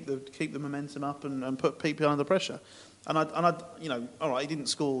to keep the momentum up and put people under pressure. And I you know, all right, he didn't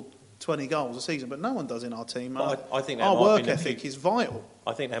score 20 goals a season, but no one does in our team. I think our work ethic is vital.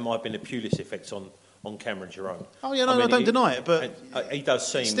 I think there might have been a Pulis effect on Cameron Jerome. Oh yeah, I don't deny it, but he does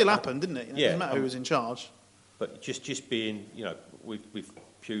seem. It still happened, didn't it? You know, it doesn't matter who was in charge. But just being, you know, with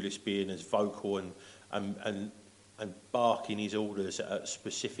Pulis being as vocal and barking his orders at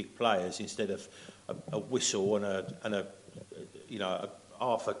specific players instead of a whistle and a you know,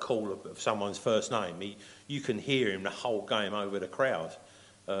 half a call of someone's first name. You can hear him the whole game over the crowd.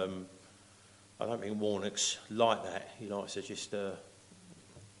 I don't think Warnock's like that. He likes to just.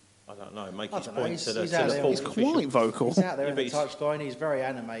 I don't know, make his point to the He's quite vocal. He's out there in the touchline, he's very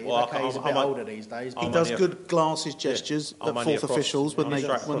animated. Well, he's a bit older these days. He does good glasses gestures at fourth officials when they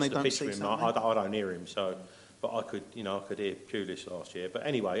don't see something. I don't hear him, so... But I could hear Pulis last year. But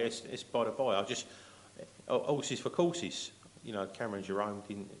anyway, it's by the by. Horses for courses. You know, Cameron Jerome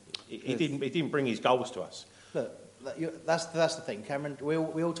didn't bring his goals to us. Look, that's the thing. Cameron, we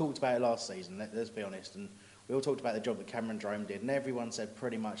all talked about it last season, let's be honest, and we all talked about the job that Cameron Jerome did, and everyone said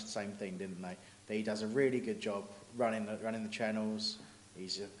pretty much the same thing, didn't they? That he does a really good job running the channels.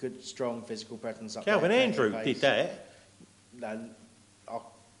 He's a good, strong physical presence up there. Calvin Andrew did that. No,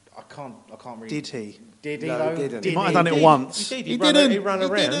 I can't really. Did he? Did he? No, he didn't. He might have done it once. He didn't. He ran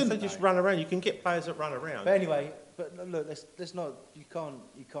around. They just run around. You can get players that run around. But anyway, look, let's not. You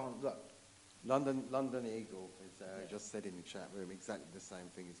can't look. London Eagle has just said in the chat room exactly the same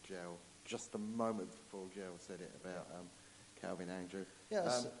thing as Gel. Just a moment before Gel said it about Calvin Andrew.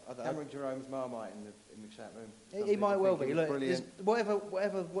 Yes, Cameron Jerome's Marmite in the chat room. He might well be. Look,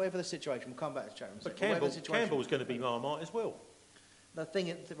 whatever the situation, we'll come back to the chat room. But Campbell's going to be Marmite as well. The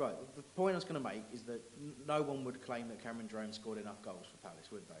point I was going to make is that no one would claim that Cameron Jerome scored enough goals for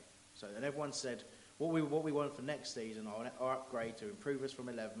Palace, would they? So, and everyone said what we want for next season, our upgrade to improve us from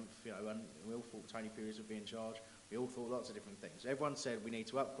 11th. You know, and we all thought Tony Pulis would be in charge. We all thought lots of different things. Everyone said we need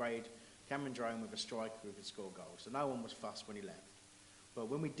to upgrade Cameron Jerome with a striker who could score goals. So no one was fussed when he left. But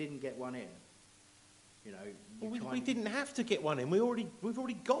when we didn't get one in, you know, we didn't have to get one in. We've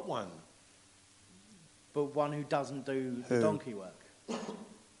already got one. But one who doesn't do the donkey work.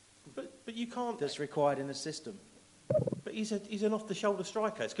 But you can't. That's required in the system. But he's an off-the-shoulder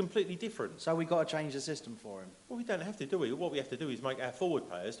striker. It's completely different. So we've got to change the system for him. Well, we don't have to, do we? What we have to do is make our forward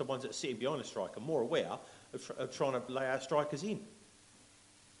players, the ones that are sitting behind the striker, more aware of trying to lay our strikers in.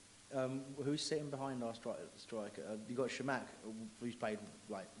 Who's sitting behind our striker? You've got Shamak, who's played,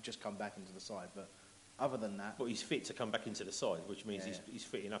 just come back into the side. But other than that... Well, he's fit to come back into the side, which means he's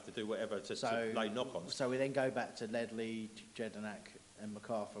fit enough to do whatever to lay knock-ons. So we then go back to Ledley, Jedinak and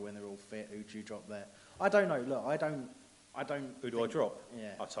MacArthur when they're all fit. Who do you drop there? I don't know. Look, I don't. Who do I drop?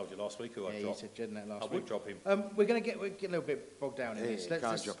 Yeah. I told you last week who I dropped. You said Jedinak last week. I would drop him. We're going to get a little bit bogged down in this.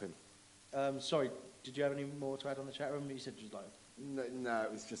 Can't drop him. Sorry, did you have any more to add on the chat room? You said just like... No,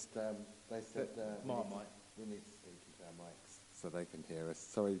 it was just, they said... Marmite. We need to speak into our mics so they can hear us.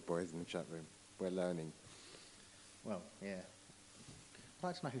 Sorry, boys in the chat room. We're learning. Well, yeah. I'd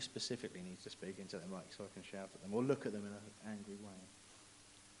like to know who specifically needs to speak into their mic so I can shout at them or look at them in an angry way.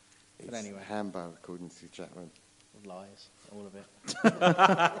 But anyway. Hambo, according to the chat room. Lies, all of it.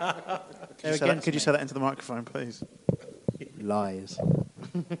 Could you say that into the microphone, please? Lies.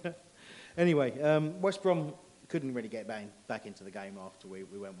 Anyway, West Brom couldn't really get back into the game after we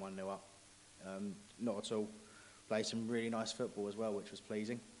went 1-0 up. Not at all. Played some really nice football as well, which was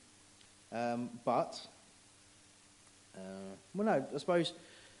pleasing. But, I suppose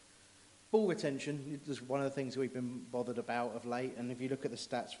ball retention is one of the things we've been bothered about of late. And if you look at the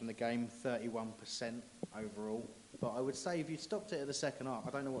stats from the game, 31% overall. But I would say if you stopped it at the second half,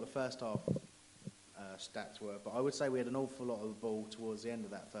 I don't know what the first half stats were, but I would say we had an awful lot of the ball towards the end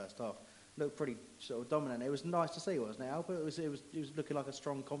of that first half. looked pretty sort of dominant. It was nice to see, wasn't it, Albert? It was looking like a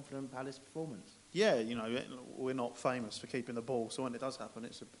strong, confident Palace performance. Yeah, you know, we're not famous for keeping the ball, so when it does happen,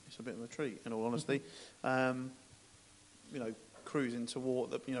 it's a bit of a treat, in all honesty. You know, cruising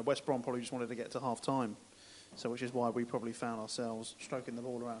toward West Brom probably just wanted to get to half time, so which is why we probably found ourselves stroking the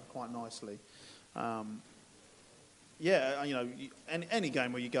ball around quite nicely. Yeah, you know, any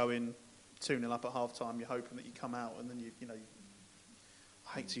game where you go in 2-0 up at half time, you're hoping that you come out and then you know,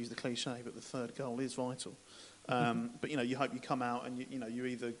 I hate to use the cliche, but the third goal is vital. But you know, you hope you come out and you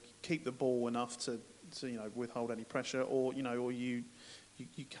either keep the ball enough to withhold any pressure, or you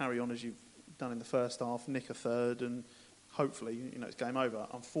carry on as you've done in the first half, nick a third, and hopefully it's game over.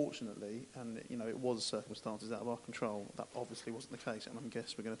 Unfortunately, and it was circumstances out of our control. That obviously wasn't the case, and I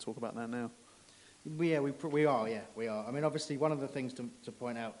guess we're going to talk about that now. Yeah, we are. I mean, obviously, one of the things to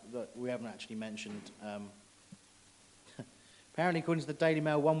point out that we haven't actually mentioned. Apparently, according to the Daily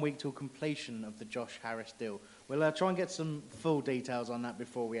Mail, 1 week till completion of the Josh Harris deal. We'll try and get some full details on that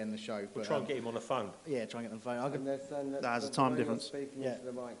before we end the show. We'll try and get him on the phone. Yeah, try and get on the phone. That has a time difference. Speaking into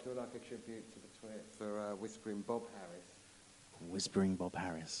the mic, you're like a tribute to the tweet for Whispering Bob Harris. Whispering Bob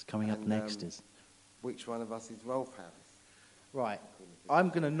Harris. Coming up next is... Which one of us is Rolf Harris? Right. I'm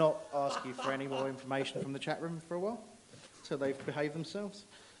going to not ask you for any more information from the chat room for a while, so they've behaved themselves.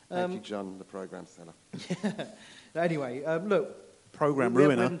 Thank you, John, the programme seller. Yeah. Anyway, look. Programme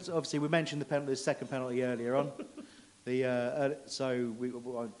ruiner. Obviously, we mentioned the second penalty earlier on. So we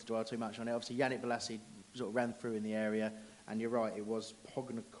won't dwell too much on it. Obviously, Yannick Bolasie sort of ran through in the area, and you're right, it was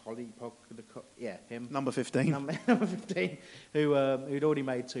Pognacoli, him. Number 15. Number 15, who'd already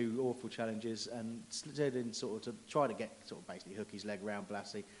made two awful challenges and slid in sort of to try to get sort of basically hook his leg round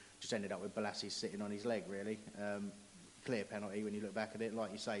Bolasie. Just ended up with Bolasie sitting on his leg, really. Clear penalty when you look back at it.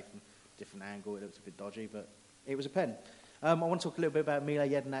 Like you say, from a different angle, it looks a bit dodgy, but it was a pen. I want to talk a little bit about Mile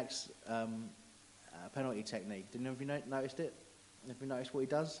Jedinak's penalty technique. Didn't have you noticed it? Have you noticed what he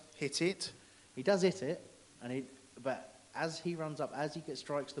does? Hit it. He does hit it, but as he runs up, as he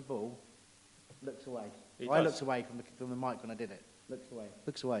strikes the ball, looks away. I looked away from the mic when I did it.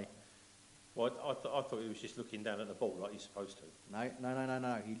 Looks away. Well, I thought he was just looking down at the ball like he's supposed to. No.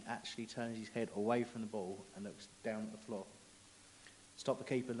 He actually turns his head away from the ball and looks down at the floor. Stop the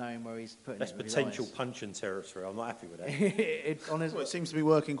keeper knowing where he's putting That's it with potential his eyes. punching territory. I'm not happy with that. It seems to be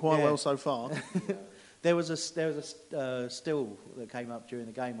working quite well so far. There was a still that came up during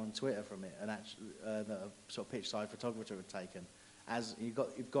the game on Twitter from it, and actually that a sort of pitch side photographer had taken. As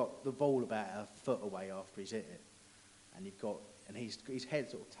you've got the ball about a foot away after he's hit it, and his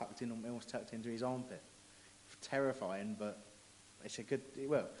head sort of almost tucked into his armpit. Terrifying, but it's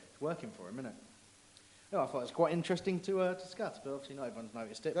working for him, isn't it? No, I thought it was quite interesting to discuss, but obviously not everyone's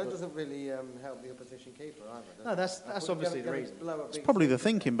noticed it. That doesn't really help the opposition keeper either, does it? No, that's obviously the reason. It's probably the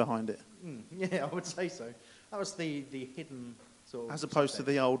thinking behind it. Yeah, I would say so. That was the hidden sort of... As opposed to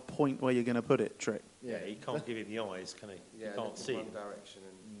the old point where you're going to put it trick. Yeah, he can't give him the eyes, can he? Yeah, he can't see one it. direction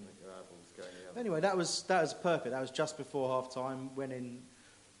and your eyeballs going the other. Anyway, that was perfect. That was just before half-time, when in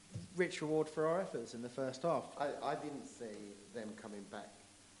rich reward for our efforts in the first half. I didn't see them coming back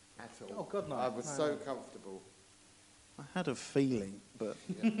at all. Oh, God, no. I was so comfortable. I had a feeling, but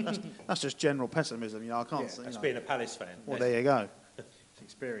that's just general pessimism. I can't see. That's being a Palace fan. Well, there you go. It's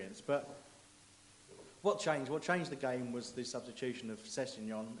experience. But what changed the game was the substitution of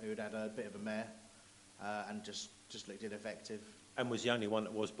Sessegnon, who had had a bit of a mare and just looked ineffective. And was the only one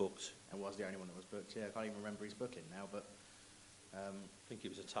that was booked. And was the only one that was booked, yeah. I can't even remember his booking now, but... I think it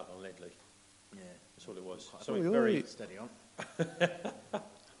was a tug on Ledley. Yeah. That's all it was. So it's very steady on.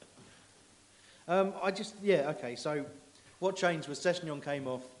 Okay, so what changed was Sessegnon came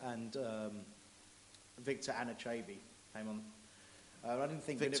off and Victor Anichebe came on. I didn't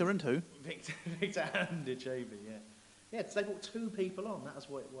think... Victor and who? Victor Anichebe, yeah. Yeah, they brought two people on. That's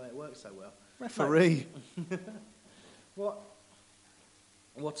why it worked so well. Referee.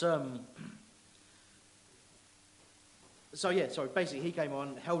 Basically he came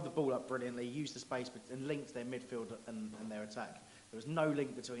on, held the ball up brilliantly, used the space and linked their midfield and their attack. There was no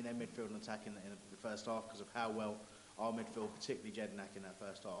link between their midfield and attack in the first half because of how well our midfield, particularly Jedinak in that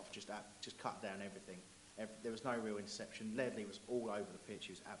first half, just cut down everything. There was no real interception. Ledley was all over the pitch.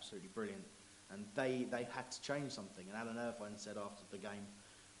 He was absolutely brilliant. And they had to change something. And Alan Irvine said after the game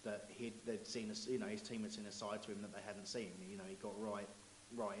that they'd seen his team had seen a side to him that they hadn't seen. He got right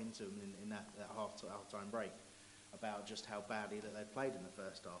into him in that half-time break about just how badly that they'd played in the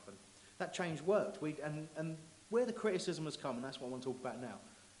first half. And that change worked. And where the criticism has come, and that's what I want to talk about now,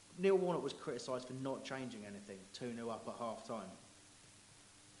 Neil Warnock was criticised for not changing anything, 2-0 up at half-time.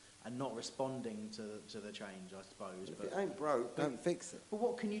 and not responding to the change, I suppose. If it ain't broke, don't fix it. But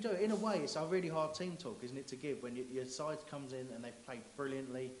what can you do? In a way, it's a really hard team talk, isn't it, to give when your side comes in and they've played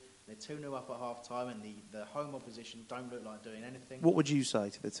brilliantly, they're 2-0 up at half time, and the home opposition don't look like doing anything. What would you say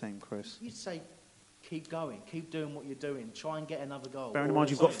to the team, Chris? You'd say, keep going, keep doing what you're doing, try and get another goal. Bearing in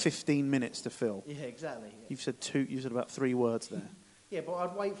mind you've got 15 minutes to fill. Yeah, exactly. Yeah. You've said about 3 words there. Yeah, but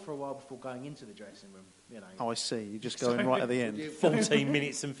I'd wait for a while before going into the dressing room, you know. Oh, I see. You're just going right at the end. 14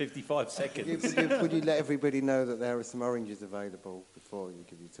 minutes and 55 seconds. Would you let everybody know that there are some oranges available before you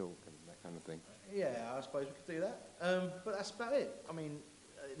give your talk and that kind of thing? Yeah, I suppose we could do that. But that's about it. I mean,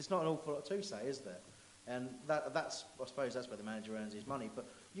 there's not an awful lot to say, is there? And that's I suppose that's where the manager earns his money. But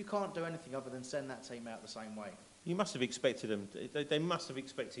you can't do anything other than send that team out the same way. You must have expected them. They must have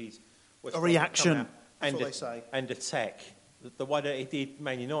expected a reaction. That's what they say. And attack. The way that he did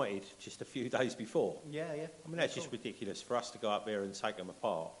Man United just a few days before. Yeah. I mean, that's just ridiculous for us to go up there and take them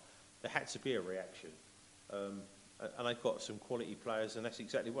apart. There had to be a reaction. And they've got some quality players, and that's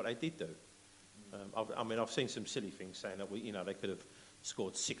exactly what they did do. I've seen some silly things saying that they could have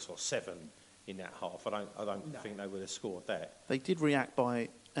scored 6 or 7 in that half. I don't think they would have scored that. They did react by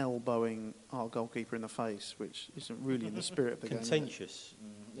elbowing our goalkeeper in the face, which isn't really in the spirit of the contentious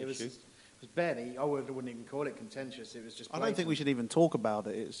game. It was barely. I wouldn't even call it contentious. It was just blatant. I don't think we should even talk about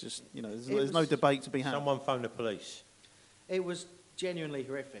it. It's just, there's no debate to be had. Someone phoned the police. It was genuinely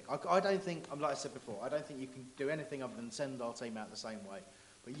horrific. I don't think, like I said before, I don't think you can do anything other than send our team out the same way.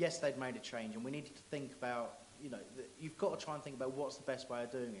 But yes, they'd made a change, and we needed to think about, you've got to try and think about what's the best way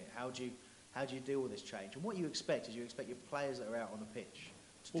of doing it. How do you deal with this change? And what you expect is you expect your players that are out on the pitch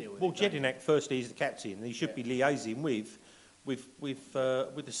to deal with it. Well, Jedinak, firstly, is the captain, and he should be liaising with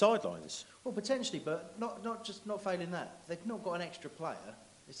the sidelines. Well, potentially, but not failing that. They've not got an extra player.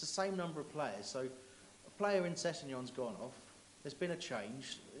 It's the same number of players. So a player in Sessegnon's gone off. There's been a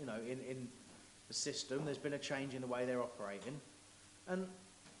change, in the system. There's been a change in the way they're operating. And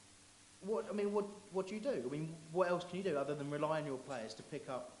what do you do? I mean, what else can you do other than rely on your players to pick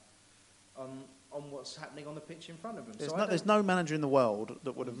up on what's happening on the pitch in front of them? There's no manager in the world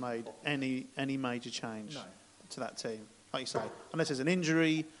that would have made any major change to that team, like you say, unless there's an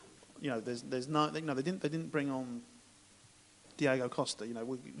injury. There's no. They didn't bring on Diego Costa.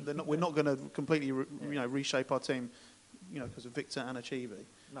 We're not going to completely reshape our team, because of Victor Anichebe.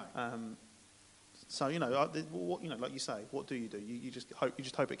 No. So like you say, what do? You just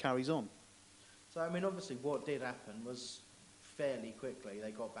hope it carries on. So obviously, what did happen was fairly quickly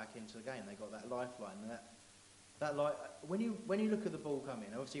they got back into the game. They got that lifeline. When you look at the ball coming,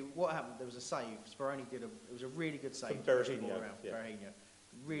 obviously what happened? There was a save. Speroni it was a really good save. Berahino,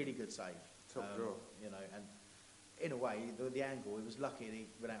 really good save. Top draw. And in a way, the angle, it was lucky that he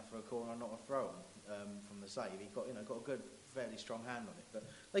went out for a corner, not a throw from the save. He got a good, fairly strong hand on it. But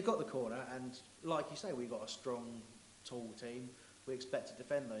they got the corner, and like you say, we got a strong, tall team. We expect to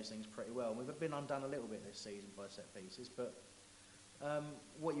defend those things pretty well. We've been undone a little bit this season by set pieces, but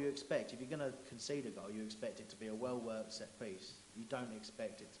what you expect, if you're going to concede a goal, you expect it to be a well-worked set piece. You don't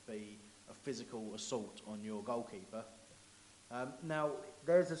expect it to be a physical assault on your goalkeeper. Now,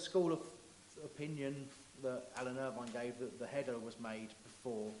 there's a school of opinion that Alan Irvine gave that the header was made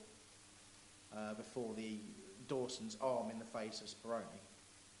before the Dawson's arm in the face of Speroni.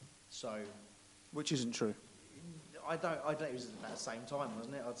 So, which isn't true. I don't. It was about the same time,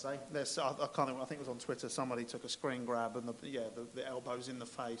 wasn't it? I'd say. I think it was on Twitter. Somebody took a screen grab and the elbow's in the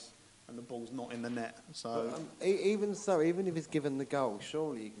face and the ball's not in the net. So even if he's given the goal,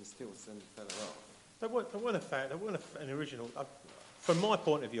 surely you can still send the fella off. They weren't a foul. They weren't an original. From my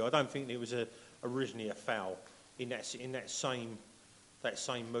point of view, I don't think there was originally a foul in that same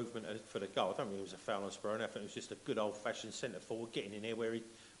movement for the goal. I don't think it was a foul on Speroni. I think it was just a good old-fashioned centre forward getting in there where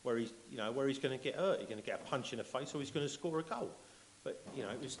he's going to get hurt. He's going to get a punch in the face, or he's going to score a goal. But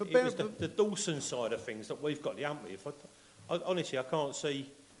it was the Dawson side of things that we've got the hump with. Honestly, I can't see.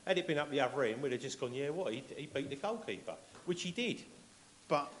 Had it been up the other end, we'd have just gone, he beat the goalkeeper, which he did.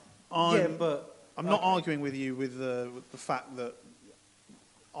 But I'm not arguing with you with the fact that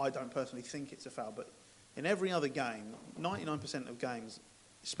I don't personally think it's a foul. But in every other game, 99% of games,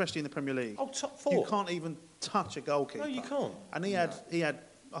 especially in the Premier League, top 4, you can't even touch a goalkeeper. No, you can't. And he had,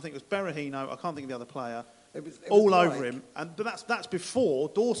 I think it was Berahino. I can't think of the other player. It was all over him, but that's before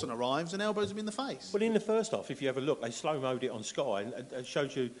Dawson arrives and elbows him in the face. Well, in the first half, if you have a look, they slow-moed it on Sky and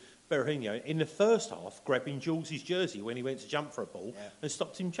showed you Berahino in the first half grabbing Jules' jersey when he went to jump for a ball and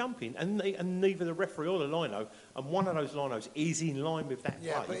stopped him jumping. And neither the referee or the lino, and one of those linos is in line with that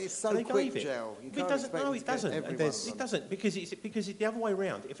play. But it's so quick, Gel. It doesn't. No, it doesn't. It doesn't because it's the other way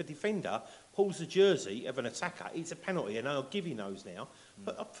around. If a defender pulls the jersey of an attacker, it's a penalty, and I'll give you those now.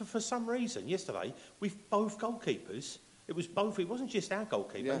 But for some reason, yesterday with both goalkeepers. It was both. It wasn't just our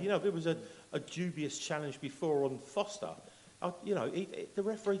goalkeeper. You know, there was a dubious challenge before on Foster. The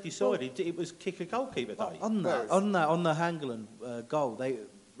referee decided it was kick a goalkeeper day. On the Hangeland goal,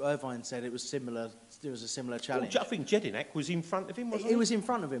 Irvine said it was similar. There was a similar challenge. Well, I think Jedinak was in front of him, wasn't he? He was in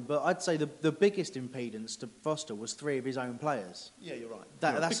front of him, but I'd say the biggest impedance to Foster was 3 of his own players. Yeah, you're right.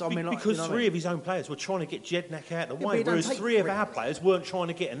 Because 3 of his own players were trying to get Jedinak out of the way, whereas 3 of our players weren't trying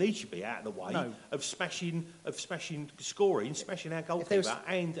to get Anichebe out of the way of smashing our goalkeeper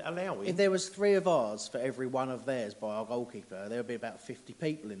and allowing. If there was 3 of ours for every one of theirs by our goalkeeper, there would be about 50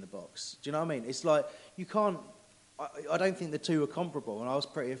 people in the box. Do you know what I mean? It's like you can't. I don't think the two are comparable, and I was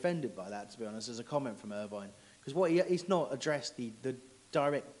pretty offended by that, to be honest, as a comment from Irvine, because he's not addressed the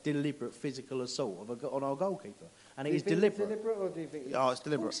direct, deliberate physical assault on our goalkeeper, and it is deliberate. It's deliberate, or do you think? Oh, it's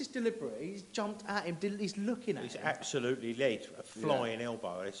deliberate. Of course, it's deliberate. He's jumped at him. He's looking at him. It's absolutely led a flying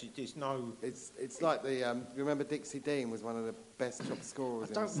elbow. It's no. It's like the. Remember Dixie Dean was one of the best top scorers.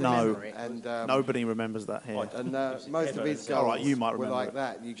 I don't remember it. And nobody remembers that here. And most of his goals you might were like it.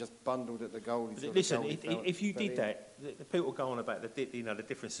 that. You just bundled at the goal. Listen, if you did that, the people go on about the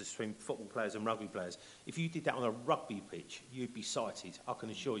differences between football players and rugby players. If you did that on a rugby pitch, you'd be cited. I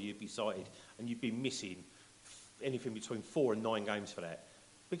can assure you, you'd be cited, and you'd be missing anything between 4 and 9 games for that.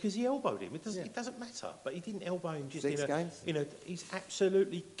 Because he elbowed him. It doesn't matter. But he didn't elbow him just 6 games? He's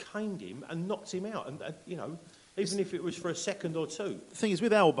absolutely caned him and knocked him out. And, even if it was for a second or two. The thing is,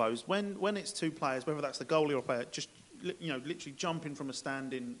 with elbows, when it's 2 players, whether that's the goalie or a player, just, literally jumping from a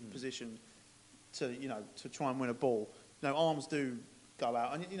standing position to try and win a ball, arms do go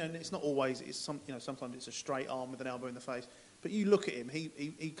out. And, it's not always, sometimes it's a straight arm with an elbow in the face. But you look at him;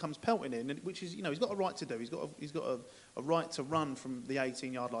 he comes pelting in, which is he's got a right to do. He's got a right to run from the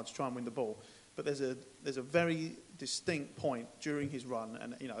 18-yard line to try and win the ball. But there's a very distinct point during his run,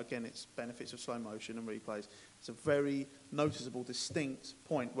 and again it's benefits of slow motion and replays. It's a very noticeable, distinct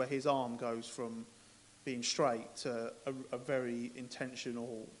point where his arm goes from being straight to a very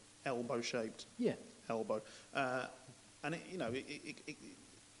intentional elbow-shaped elbow, and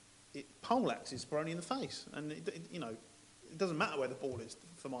it poleaxes Speroni in the face, and it doesn't matter where the ball is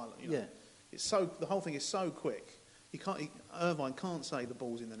for Milo. It's the whole thing is so quick. Irvine can't say the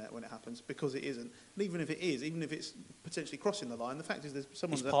ball's in the net when it happens because it isn't. And even if it is, even if it's potentially crossing the line, the fact is there's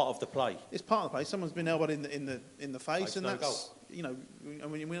someone. It's part of the play. It's part of the play. Someone's been elbowed in the face, and that's goal. I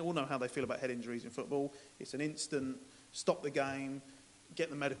mean, we all know how they feel about head injuries in football. It's an instant stop the game, get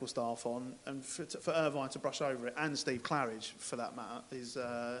the medical staff on, and for Irvine to brush over it, and Steve Claridge for that matter, is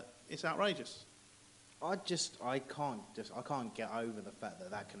it's outrageous. I can't get over the fact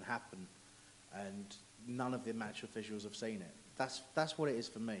that can happen, and none of the match officials have seen it. That's what it is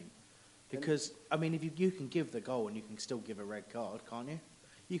for me. Because I mean, if you can give the goal and you can still give a red card, can't you?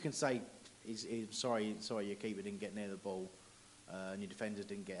 You can say, sorry, your keeper didn't get near the ball, and your defenders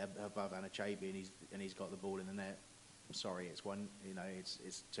didn't get above Anichebe, and he's got the ball in the net. Sorry, it's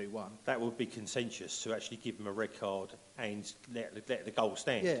 2-1. That would be contentious to actually give him a red card and let the goal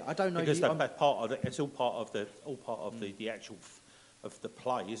stand. Yeah, I don't know because it's all part of the actual of the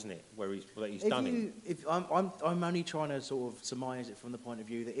play, isn't it? Where he's done it. I'm only trying to sort of surmise it from the point of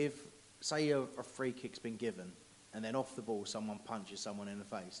view that if, say, a free kick's been given and then off the ball someone punches someone in the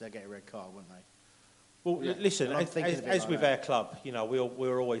face, they'll get a red card, wouldn't they? Well, listen, as with our club,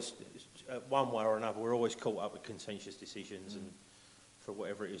 we're always, one way or another, we're always caught up with contentious decisions, and for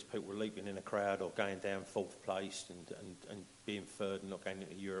whatever it is, people leaping in a crowd or going down 4th place and being 3rd and not going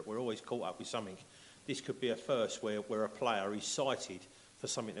into Europe. We're always caught up with something. This could be a first where a player is cited for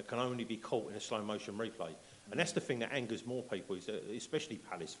something that can only be caught in a slow motion replay, and that's the thing that angers more people, is that, especially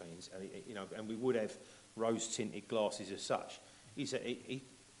Palace fans, and we would have rose tinted glasses as such. Is that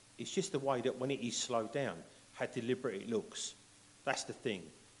it's just the way that when it is slowed down, how deliberate it looks. That's the thing.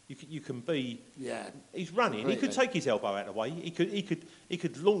 You can be. Yeah. He's running. He could take his elbow out of the way. He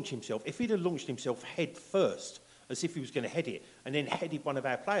could launch himself. If he'd have launched himself head first, as if he was going to head it, and then headed one of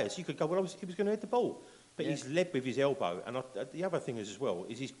our players, you could go, well, he was going to head the ball. But he's led with his elbow. And the other thing is as well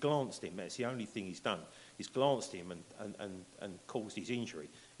is he's glanced him. That's the only thing he's done. He's glanced him and caused his injury.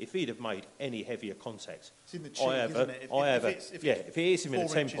 If he'd have made any heavier contact, it's in the cheek, isn't it? If it hits him in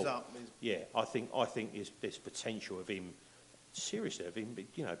the temple, up, I think there's potential of him, seriously, of him,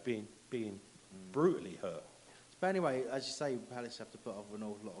 being brutally hurt. But anyway, as you say, Palace have to put up with an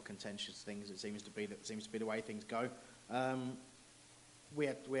awful lot of contentious things. It seems to be the way things go. We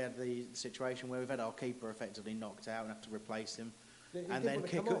had the situation where we've had our keeper effectively knocked out and have to replace him, and then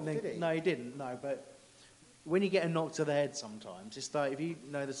kick it. No, he didn't. No, but when you get a knock to the head, sometimes it's like, if you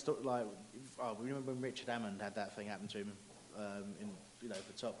know the story, like, we remember when Richard Hammond had that thing happen to him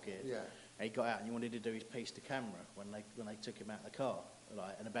for Top Gear. Yeah. And he got out and he wanted to do his piece to camera when they took him out of the car.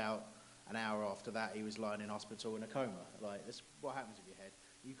 Like, and about an hour after that, he was lying in hospital in a coma. Like, that's what happens with your head.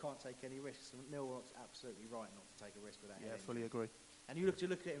 You can't take any risks. And Neil Warnock's absolutely right not to take a risk with that head. Yeah, fully agree. And you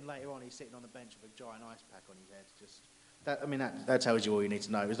look at him later on, he's sitting on the bench with a giant ice pack on his head. That tells you all you need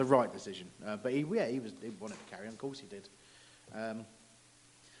to know. It was the right decision. But he wanted to carry on. Of course he did.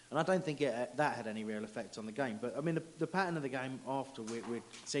 And I don't think that had any real effect on the game. But, I mean, the pattern of the game after we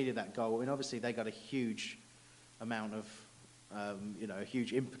conceded that goal, I mean, obviously they got a huge amount of, a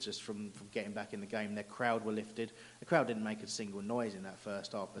huge impetus from getting back in the game. Their crowd were lifted. The crowd didn't make a single noise in that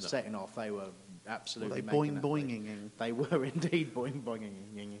first half. The second half, they were absolutely boinging. They were indeed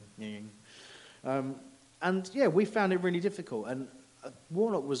boinging. And, yeah, we found it really difficult. And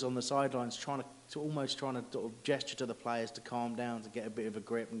Warnock was on the sidelines trying to sort of gesture to the players to calm down, to get a bit of a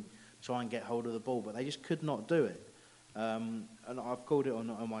grip and try and get hold of the ball, but they just could not do it. And I've called it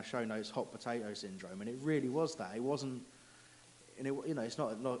on my show notes hot potato syndrome, and it really was that. It wasn't, it's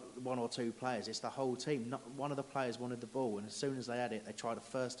not one or two players, it's the whole team. Not one of the players wanted the ball, and as soon as they had it, they tried a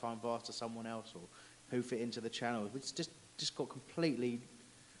first-time pass to someone else or hoof it into the channel. It's just got completely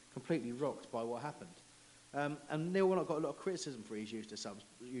rocked by what happened. And Neil Warnock got a lot of criticism for his use of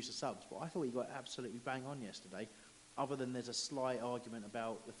subs, but I thought he got absolutely bang on yesterday, other than there's a slight argument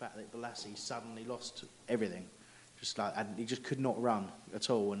about the fact that Balassi suddenly lost everything. And he just could not run at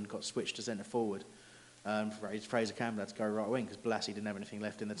all and got switched to centre forward. Fraser Campbell had to go right wing because Balassi didn't have anything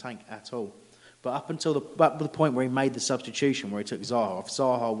left in the tank at all. But up until the point where he made the substitution, where he took Zaha off,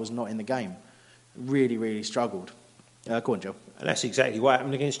 Zaha was not in the game. Really, really struggled. Go on, Joe. And that's exactly what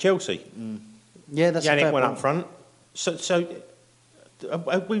happened against Chelsea. Yeah, that's Yannick a fair went point. up front. So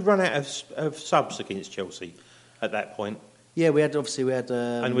have we run out of subs against Chelsea at that point? Yeah, we had.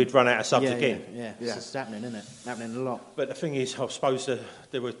 And we'd run out of subs again. Yeah. It's happening, isn't it? Happening a lot. But the thing is, I suppose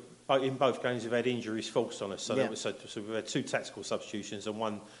there were in both games we've had injuries forced on us. So, so we've had two tactical substitutions and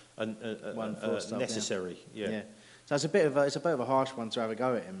one necessary. Yeah. So it's a bit of a harsh one to have a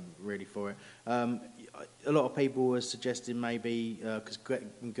go at him, really, for it. A lot of people were suggesting maybe because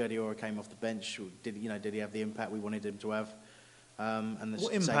Guardiola came off the bench, did he have the impact we wanted him to have?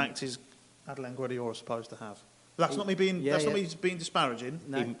 What impact is Adlan Guardiola supposed to have? That's not me being disparaging.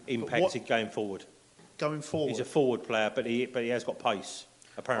 No. Impacted going forward. Going forward, he's a forward player, but he has got pace.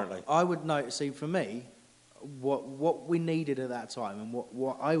 Apparently, I would note. See, for me, what we needed at that time, and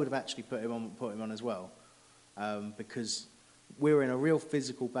what I would have actually put him on as well, because we were in a real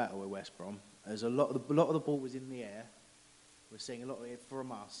physical battle with West Brom. There's a lot of the ball was in the air. We're seeing a lot of it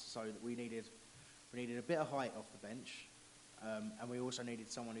from us, so that we needed a bit of height off the bench, and we also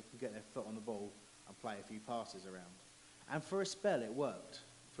needed someone who could get their foot on the ball and play a few passes around. And for a spell, it worked.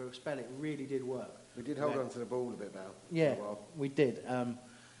 For a spell, it really did work. We did hold on to the ball a bit now. Yeah, we did.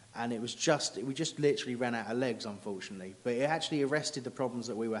 And we just literally ran out of legs, unfortunately. But it actually arrested the problems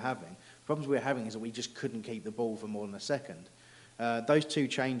that we were having. The problems we were having is that we just couldn't keep the ball for more than a second. Those two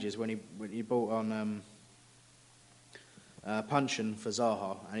changes, when he brought on Punchin for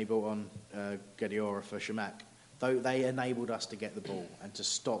Zaha and he brought on Guardiola for Shamak, though they enabled us to get the ball and to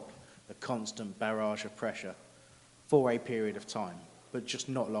stop the constant barrage of pressure for a period of time, but just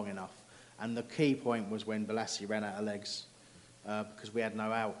not long enough. And the key point was when Balassi ran out of legs, because we had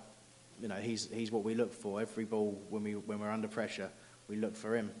no out. He's what we look for. Every ball, when we're under pressure, we look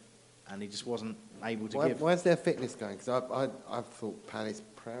for him, and he just wasn't able to give. Where's their fitness going? Because I thought Palace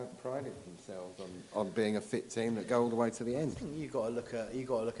prided themselves on being a fit team that go all the way to the end. You've got to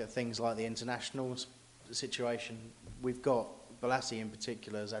look at things like the internationals situation. We've got Balassi in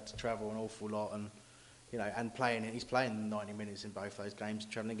particular has had to travel an awful lot, and he's playing 90 minutes in both those games,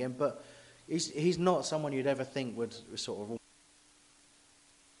 travelling again, but. He's not someone you'd ever think would sort of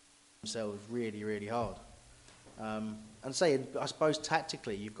themselves really, really hard. And I suppose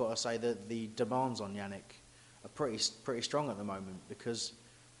tactically, you've got to say that the demands on Yannick are pretty strong at the moment because,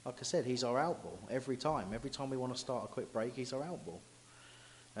 like I said, he's our outball every time. Every time we want to start a quick break, he's our outball,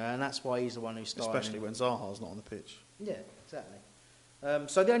 and that's why he's the one who's starting. Especially when Zaha's not on the pitch. Yeah, exactly.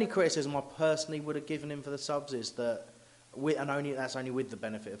 So the only criticism I personally would have given him for the subs is that. That's only with the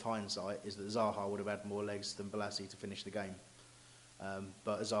benefit of hindsight, is that Zaha would have had more legs than Balassi to finish the game.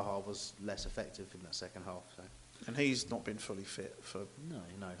 But Zaha was less effective in that second half. So. And he's not been fully fit for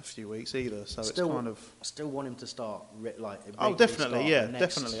no. a few weeks either. So still, it's kind of. I still want him to start Definitely,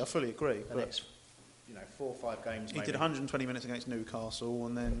 definitely. I fully agree. The next, 4 or 5 games. He did 120 minutes against Newcastle,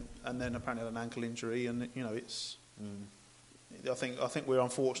 and then apparently had an ankle injury, and it's. I think we're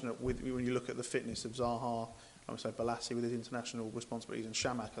unfortunate when you look at the fitness of Zaha. I would say Balassi with his international responsibilities, and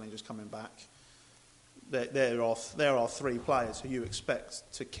Shamak I think just coming back. There are 3 players who you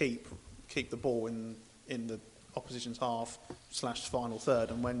expect to keep the ball in the opposition's half / final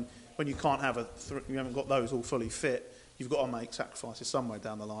third, and when you can't have you haven't got those all fully fit, you've got to make sacrifices somewhere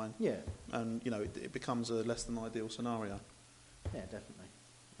down the line. Yeah, and it becomes a less than ideal scenario. Yeah, definitely.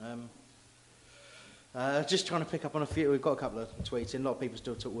 Just trying to pick up on a few. We've got a couple of tweets in. A lot of people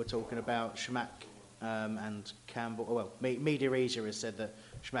still were talking about Shamak and Campbell. Well, Media Asia has said that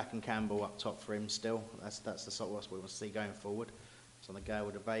Shamak and Campbell up top for him still. That's the sort of what we want to see going forward. It's on the Gale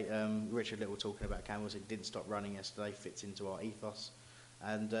debate. Richard Little talking about Campbell, said he didn't stop running yesterday, fits into our ethos.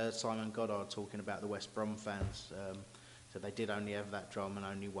 And Simon Goddard talking about the West Brom fans. Said they did only have that drum and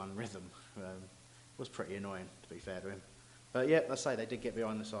only one rhythm. It was pretty annoying, to be fair to him. But yeah, let's say they did get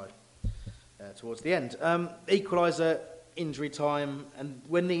behind the side towards the end. Equaliser, injury time, and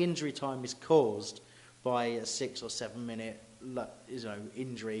when the injury time is caused by a 6 or 7 minute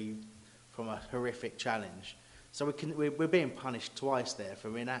injury from a horrific challenge, so we're being punished twice there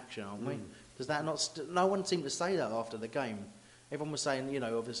for inaction, aren't we? Does that not? No one seemed to say that after the game. Everyone was saying,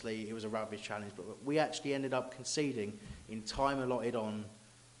 obviously it was a rubbish challenge, but we actually ended up conceding in time allotted on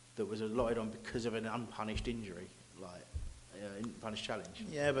because of an unpunished injury, unpunished challenge.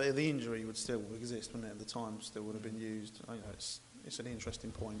 Yeah, but the injury would still exist, wouldn't it? At the time, still would have been used. It's an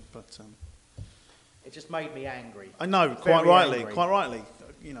interesting point, but it just made me angry. I know, quite rightly.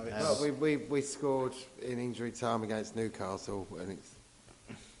 Well, we scored in injury time against Newcastle, and it's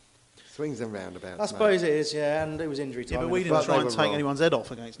swings and roundabouts. I suppose it is, yeah, and it was injury time. Yeah, but we didn't try and take anyone's head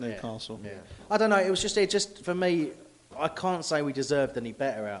off against Newcastle. Yeah. I don't know. It was just for me. I can't say we deserved any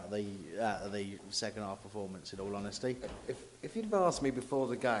better out of the second half performance. In all honesty, if you'd have asked me before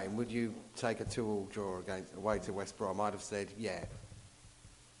the game, would you take a 2-2 draw away to West Brom? I'd have said yeah.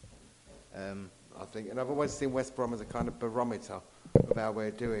 I think, and I've always seen West Brom as a kind of barometer of how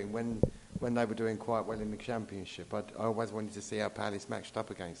we're doing. When they were doing quite well in the Championship, I always wanted to see how Palace matched up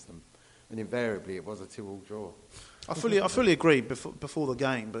against them, and invariably it was a 2-2 draw. I fully agree before the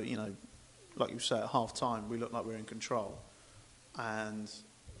game, but like you say, at half time we looked like we were in control, and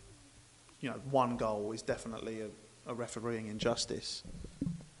one goal is definitely a refereeing injustice.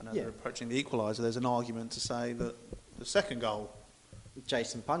 And as we're approaching the equaliser, there's an argument to say that the second goal.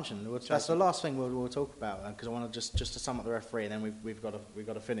 Jason Puncheon. That's the last thing we'll talk about, because I want to just to sum up the referee, and then we've got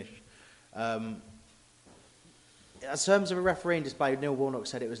to finish. In terms of a refereeing display, Neil Warnock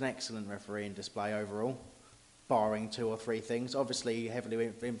said it was an excellent refereeing display overall, barring 2 or 3 things. Obviously, heavily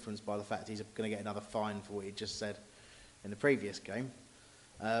influenced by the fact he's going to get another fine for what he just said in the previous game.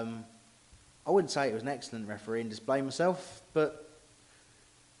 I wouldn't say it was an excellent refereeing display myself, but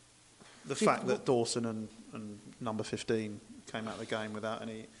the fact that Dawson and number 15 came out of the game without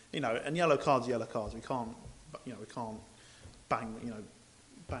any, and yellow cards. We can't bang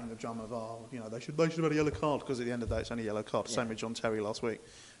the drum of they should have had a yellow card, because at the end of the day it's only a yellow card. Same with John Terry last week.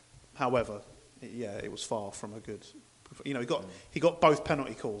 However, it was far from a good. He got both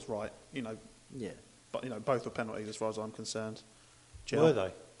penalty calls right. But both were penalties as far as I'm concerned. Were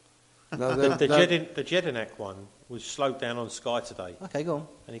they? No, the Jedinak one was slowed down on Sky today. Okay, go on.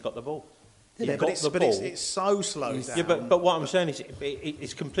 And he got the ball. It's so slowed down. Yeah, but what I'm saying is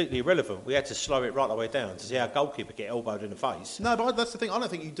it's completely irrelevant. We had to slow it right the way down to see our goalkeeper get elbowed in the face. No, but that's the thing. I don't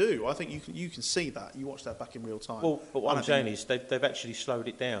think you do. I think you can see that. You watch that back in real time. Well, but what I'm saying is they've actually slowed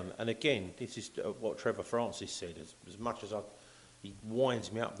it down. And again, this is what Trevor Francis said. As much as he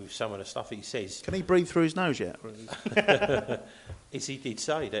winds me up with some of the stuff he says. Can he breathe through his nose yet? Is he did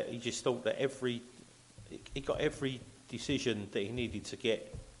say that he just thought that he got every decision that he needed to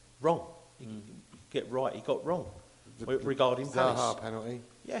get wrong. Get right, he got wrong regarding Palace. Zaha penalty.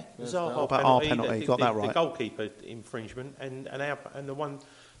 Yeah, the Zaha penalty. Got that right. The goalkeeper infringement and the one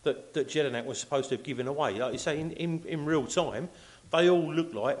that Jedinak was supposed to have given away. Like you say, in real time, they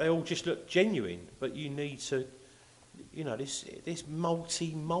all just look genuine. But you need to, there's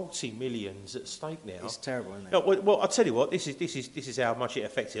multi millions at stake now. It's terrible, isn't it? Well, I'll tell you what. This is how much it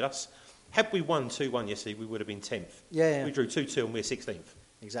affected us. Had we won 2-1 yesterday, we would have been 10th. Yeah. We drew 2-2 and we're 16th.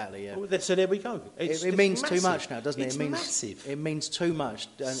 Exactly, yeah. Well, so there we go. It means massive. too much now, doesn't it? It's massive. It means too much.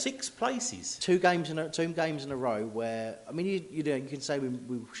 6 places. 2 games in a row where, I mean, you can say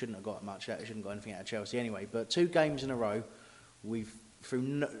we shouldn't have got much out, shouldn't have got anything out of Chelsea anyway, but 2 games in a row, we've through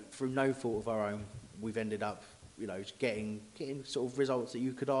no fault of our own, we've ended up, getting sort of results that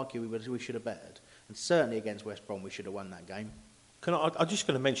you could argue we should have bettered. And certainly against West Brom, we should have won that game. I'm just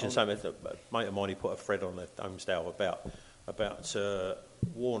going to mention something that a mate of mine, he put a thread on the Homesdale about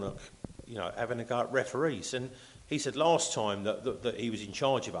Warnock, having a go at referees. And he said last time that he was in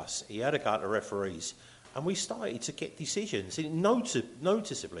charge of us, he had a go at the referees, and we started to get decisions,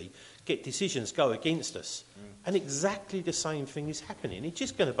 noticeably get decisions go against us. And exactly the same thing is happening. It's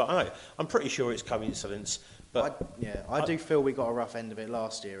just going to. I'm pretty sure it's coincidence. But I do feel we got a rough end of it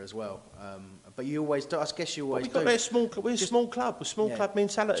last year as well. But you always do. I guess you always do. We're a small club with small club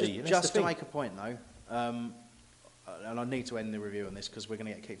mentality. Just to make a point though, and I need to end the review on this because we're going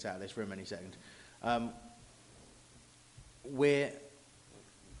to get kicked out of this room any second. At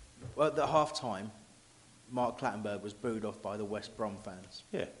the half time, Mark Clattenburg was booed off by the West Brom fans.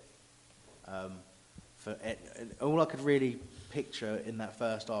 Yeah. All I could really picture in that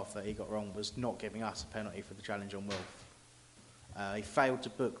first half that he got wrong was not giving us a penalty for the challenge on Wilf. He failed to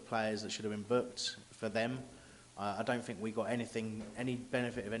book players that should have been booked for them. I don't think we got any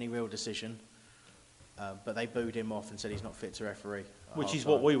benefit of any real decision. But they booed him off and said he's not fit to referee. Which is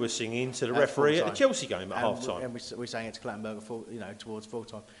what we were singing to the referee at the Chelsea game at half time. And we sang it to Clattenburg towards full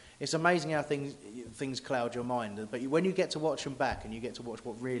time. It's amazing how things cloud your mind. But when you get to watch them back and you get to watch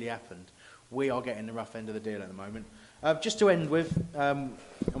what really happened, we are getting the rough end of the deal at the moment. Just to end with, I'm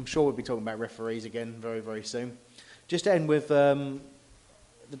sure we'll be talking about referees again very, very soon. Just to end with the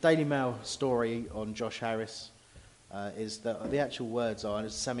Daily Mail story on Josh Harris. Is that the actual words are, and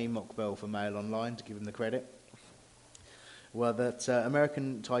it's Sammy Mockbell for Mail Online, to give him the credit, well, that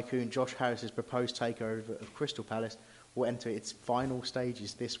American tycoon Josh Harris's proposed takeover of Crystal Palace will enter its final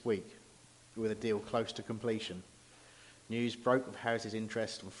stages this week with a deal close to completion. News broke of Harris's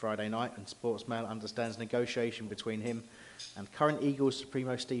interest on Friday night, and Sportsmail understands negotiation between him and current Eagles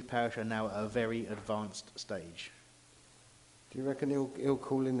Supremo Steve Parish are now at a very advanced stage. Do you reckon he'll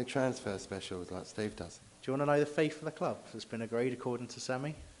call in the transfer specials like Steve does? Do you want to know the fee for the club that's been agreed according to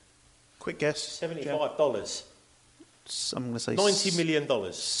Sammy? Quick guess. $75. I'm going to say $90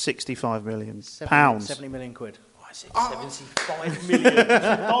 million. 65 million pounds. 70 million quid. I said $75 million.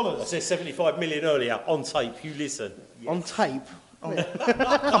 I said 75 million earlier on tape. You listen. Yes. On tape? Oh.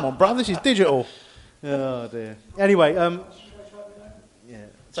 Come on, bruv. This is digital. Oh dear. Anyway,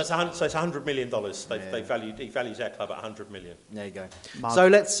 So it's $100 million. He values our club at $100 million. There you go. So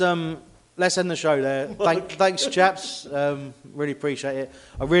let's end the show there. Thanks, chaps. Really appreciate it.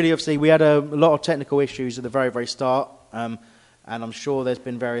 We had a lot of technical issues at the very, very start, and I'm sure there's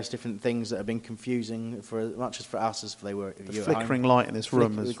been various different things that have been confusing for as much as for us as they were. The flickering light in this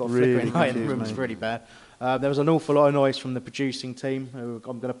room is really really bad. There was an awful lot of noise from the producing team, who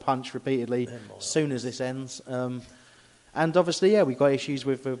I'm going to punch repeatedly as soon as this ends. And obviously, we've got issues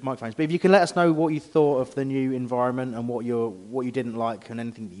with microphones. But if you can let us know what you thought of the new environment and what you didn't like and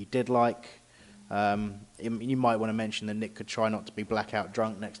anything that you did like, you might want to mention that Nick could try not to be blackout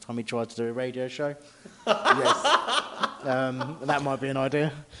drunk next time he tries to do a radio show. Yes, that might be an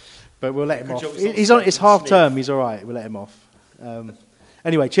idea. But we'll let him off. It's half term. He's all right. We'll let him off.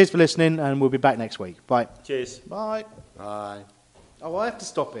 Anyway, cheers for listening, and we'll be back next week. Bye. Cheers. Bye. Bye. Oh, I have to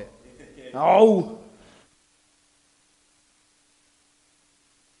stop it. Oh.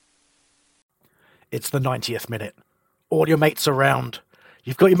 It's the 90th minute. All your mates around.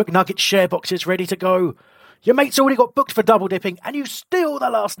 You've got your McNugget share boxes ready to go. Your mate's already got booked for double dipping, and you steal the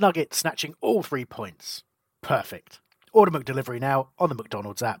last nugget, snatching all 3 points. Perfect. Order McDelivery now on the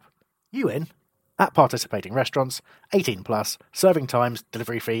McDonald's app. You in? At participating restaurants, 18 plus, serving times,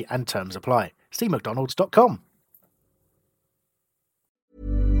 delivery fee and terms apply. See mcdonalds.com.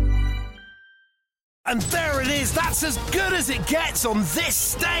 And there it is, that's as good as it gets on this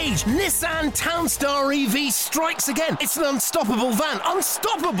stage. Nissan Townstar EV strikes again. It's an unstoppable van,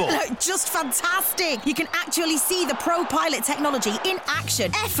 unstoppable. Look, just fantastic. You can actually see the ProPilot technology in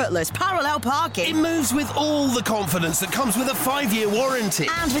action. Effortless parallel parking. It moves with all the confidence that comes with a 5-year warranty.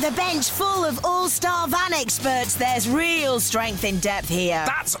 And with a bench full of all-star van experts, there's real strength in depth here.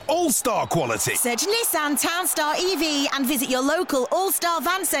 That's all-star quality. Search Nissan Townstar EV and visit your local all-star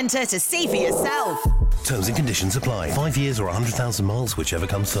van centre to see for yourself. Terms and conditions apply. 5 years or 100,000 miles, whichever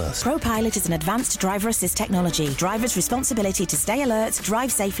comes first. ProPilot is an advanced driver assist technology. Driver's responsibility to stay alert,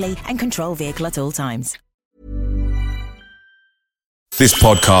 drive safely, and control vehicle at all times. This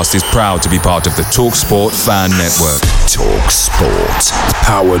podcast is proud to be part of the TalkSport Fan Network. TalkSport.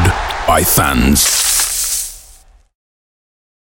 Powered by fans.